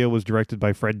music video was directed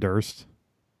by Fred Durst.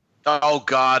 Oh,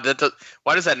 God.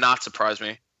 Why does that not surprise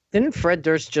me? Didn't Fred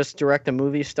Durst just direct a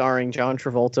movie starring John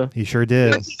Travolta? He sure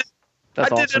did.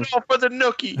 That's I awesome. did it all for the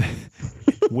nookie.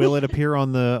 Will it appear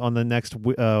on the next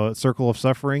Circle of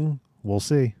Suffering? We'll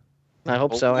see. I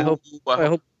hope so. I hope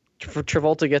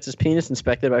Travolta gets his penis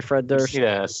inspected by Fred You Durst. see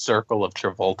a circle of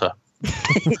Travolta.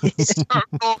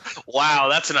 Wow,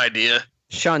 that's an idea.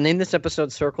 Sean, name this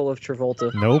episode "Circle of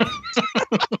Travolta." Nope.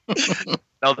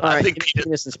 No, All I right, think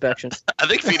penis inspection.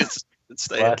 penis It's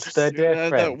staying. What's the Dude, I had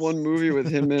that difference? one movie with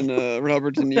him and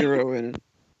Robert De Niro in it.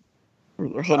 Where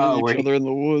they're hunting Oh, where each he- other in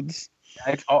the woods.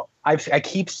 I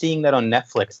keep seeing that on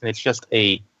Netflix, and it's just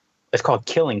it's called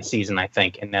Killing Season, I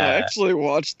think. And I actually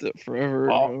watched it forever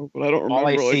ago, but I don't all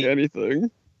I remember like see-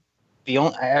 anything.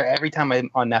 every time I'm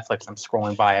on Netflix, I'm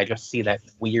scrolling by, I just see that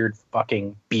weird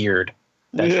fucking beard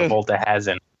that Yeah. Travolta has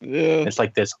in. Yeah. It's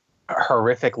like this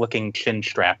horrific looking chin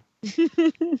strap.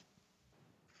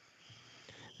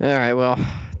 All right, well,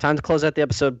 time to close out the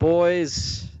episode,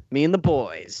 boys. Me and the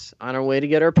boys on our way to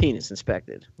get our penis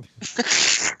inspected.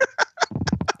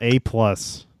 A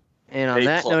plus. And on A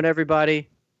that plus. note, everybody,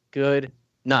 good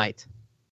night.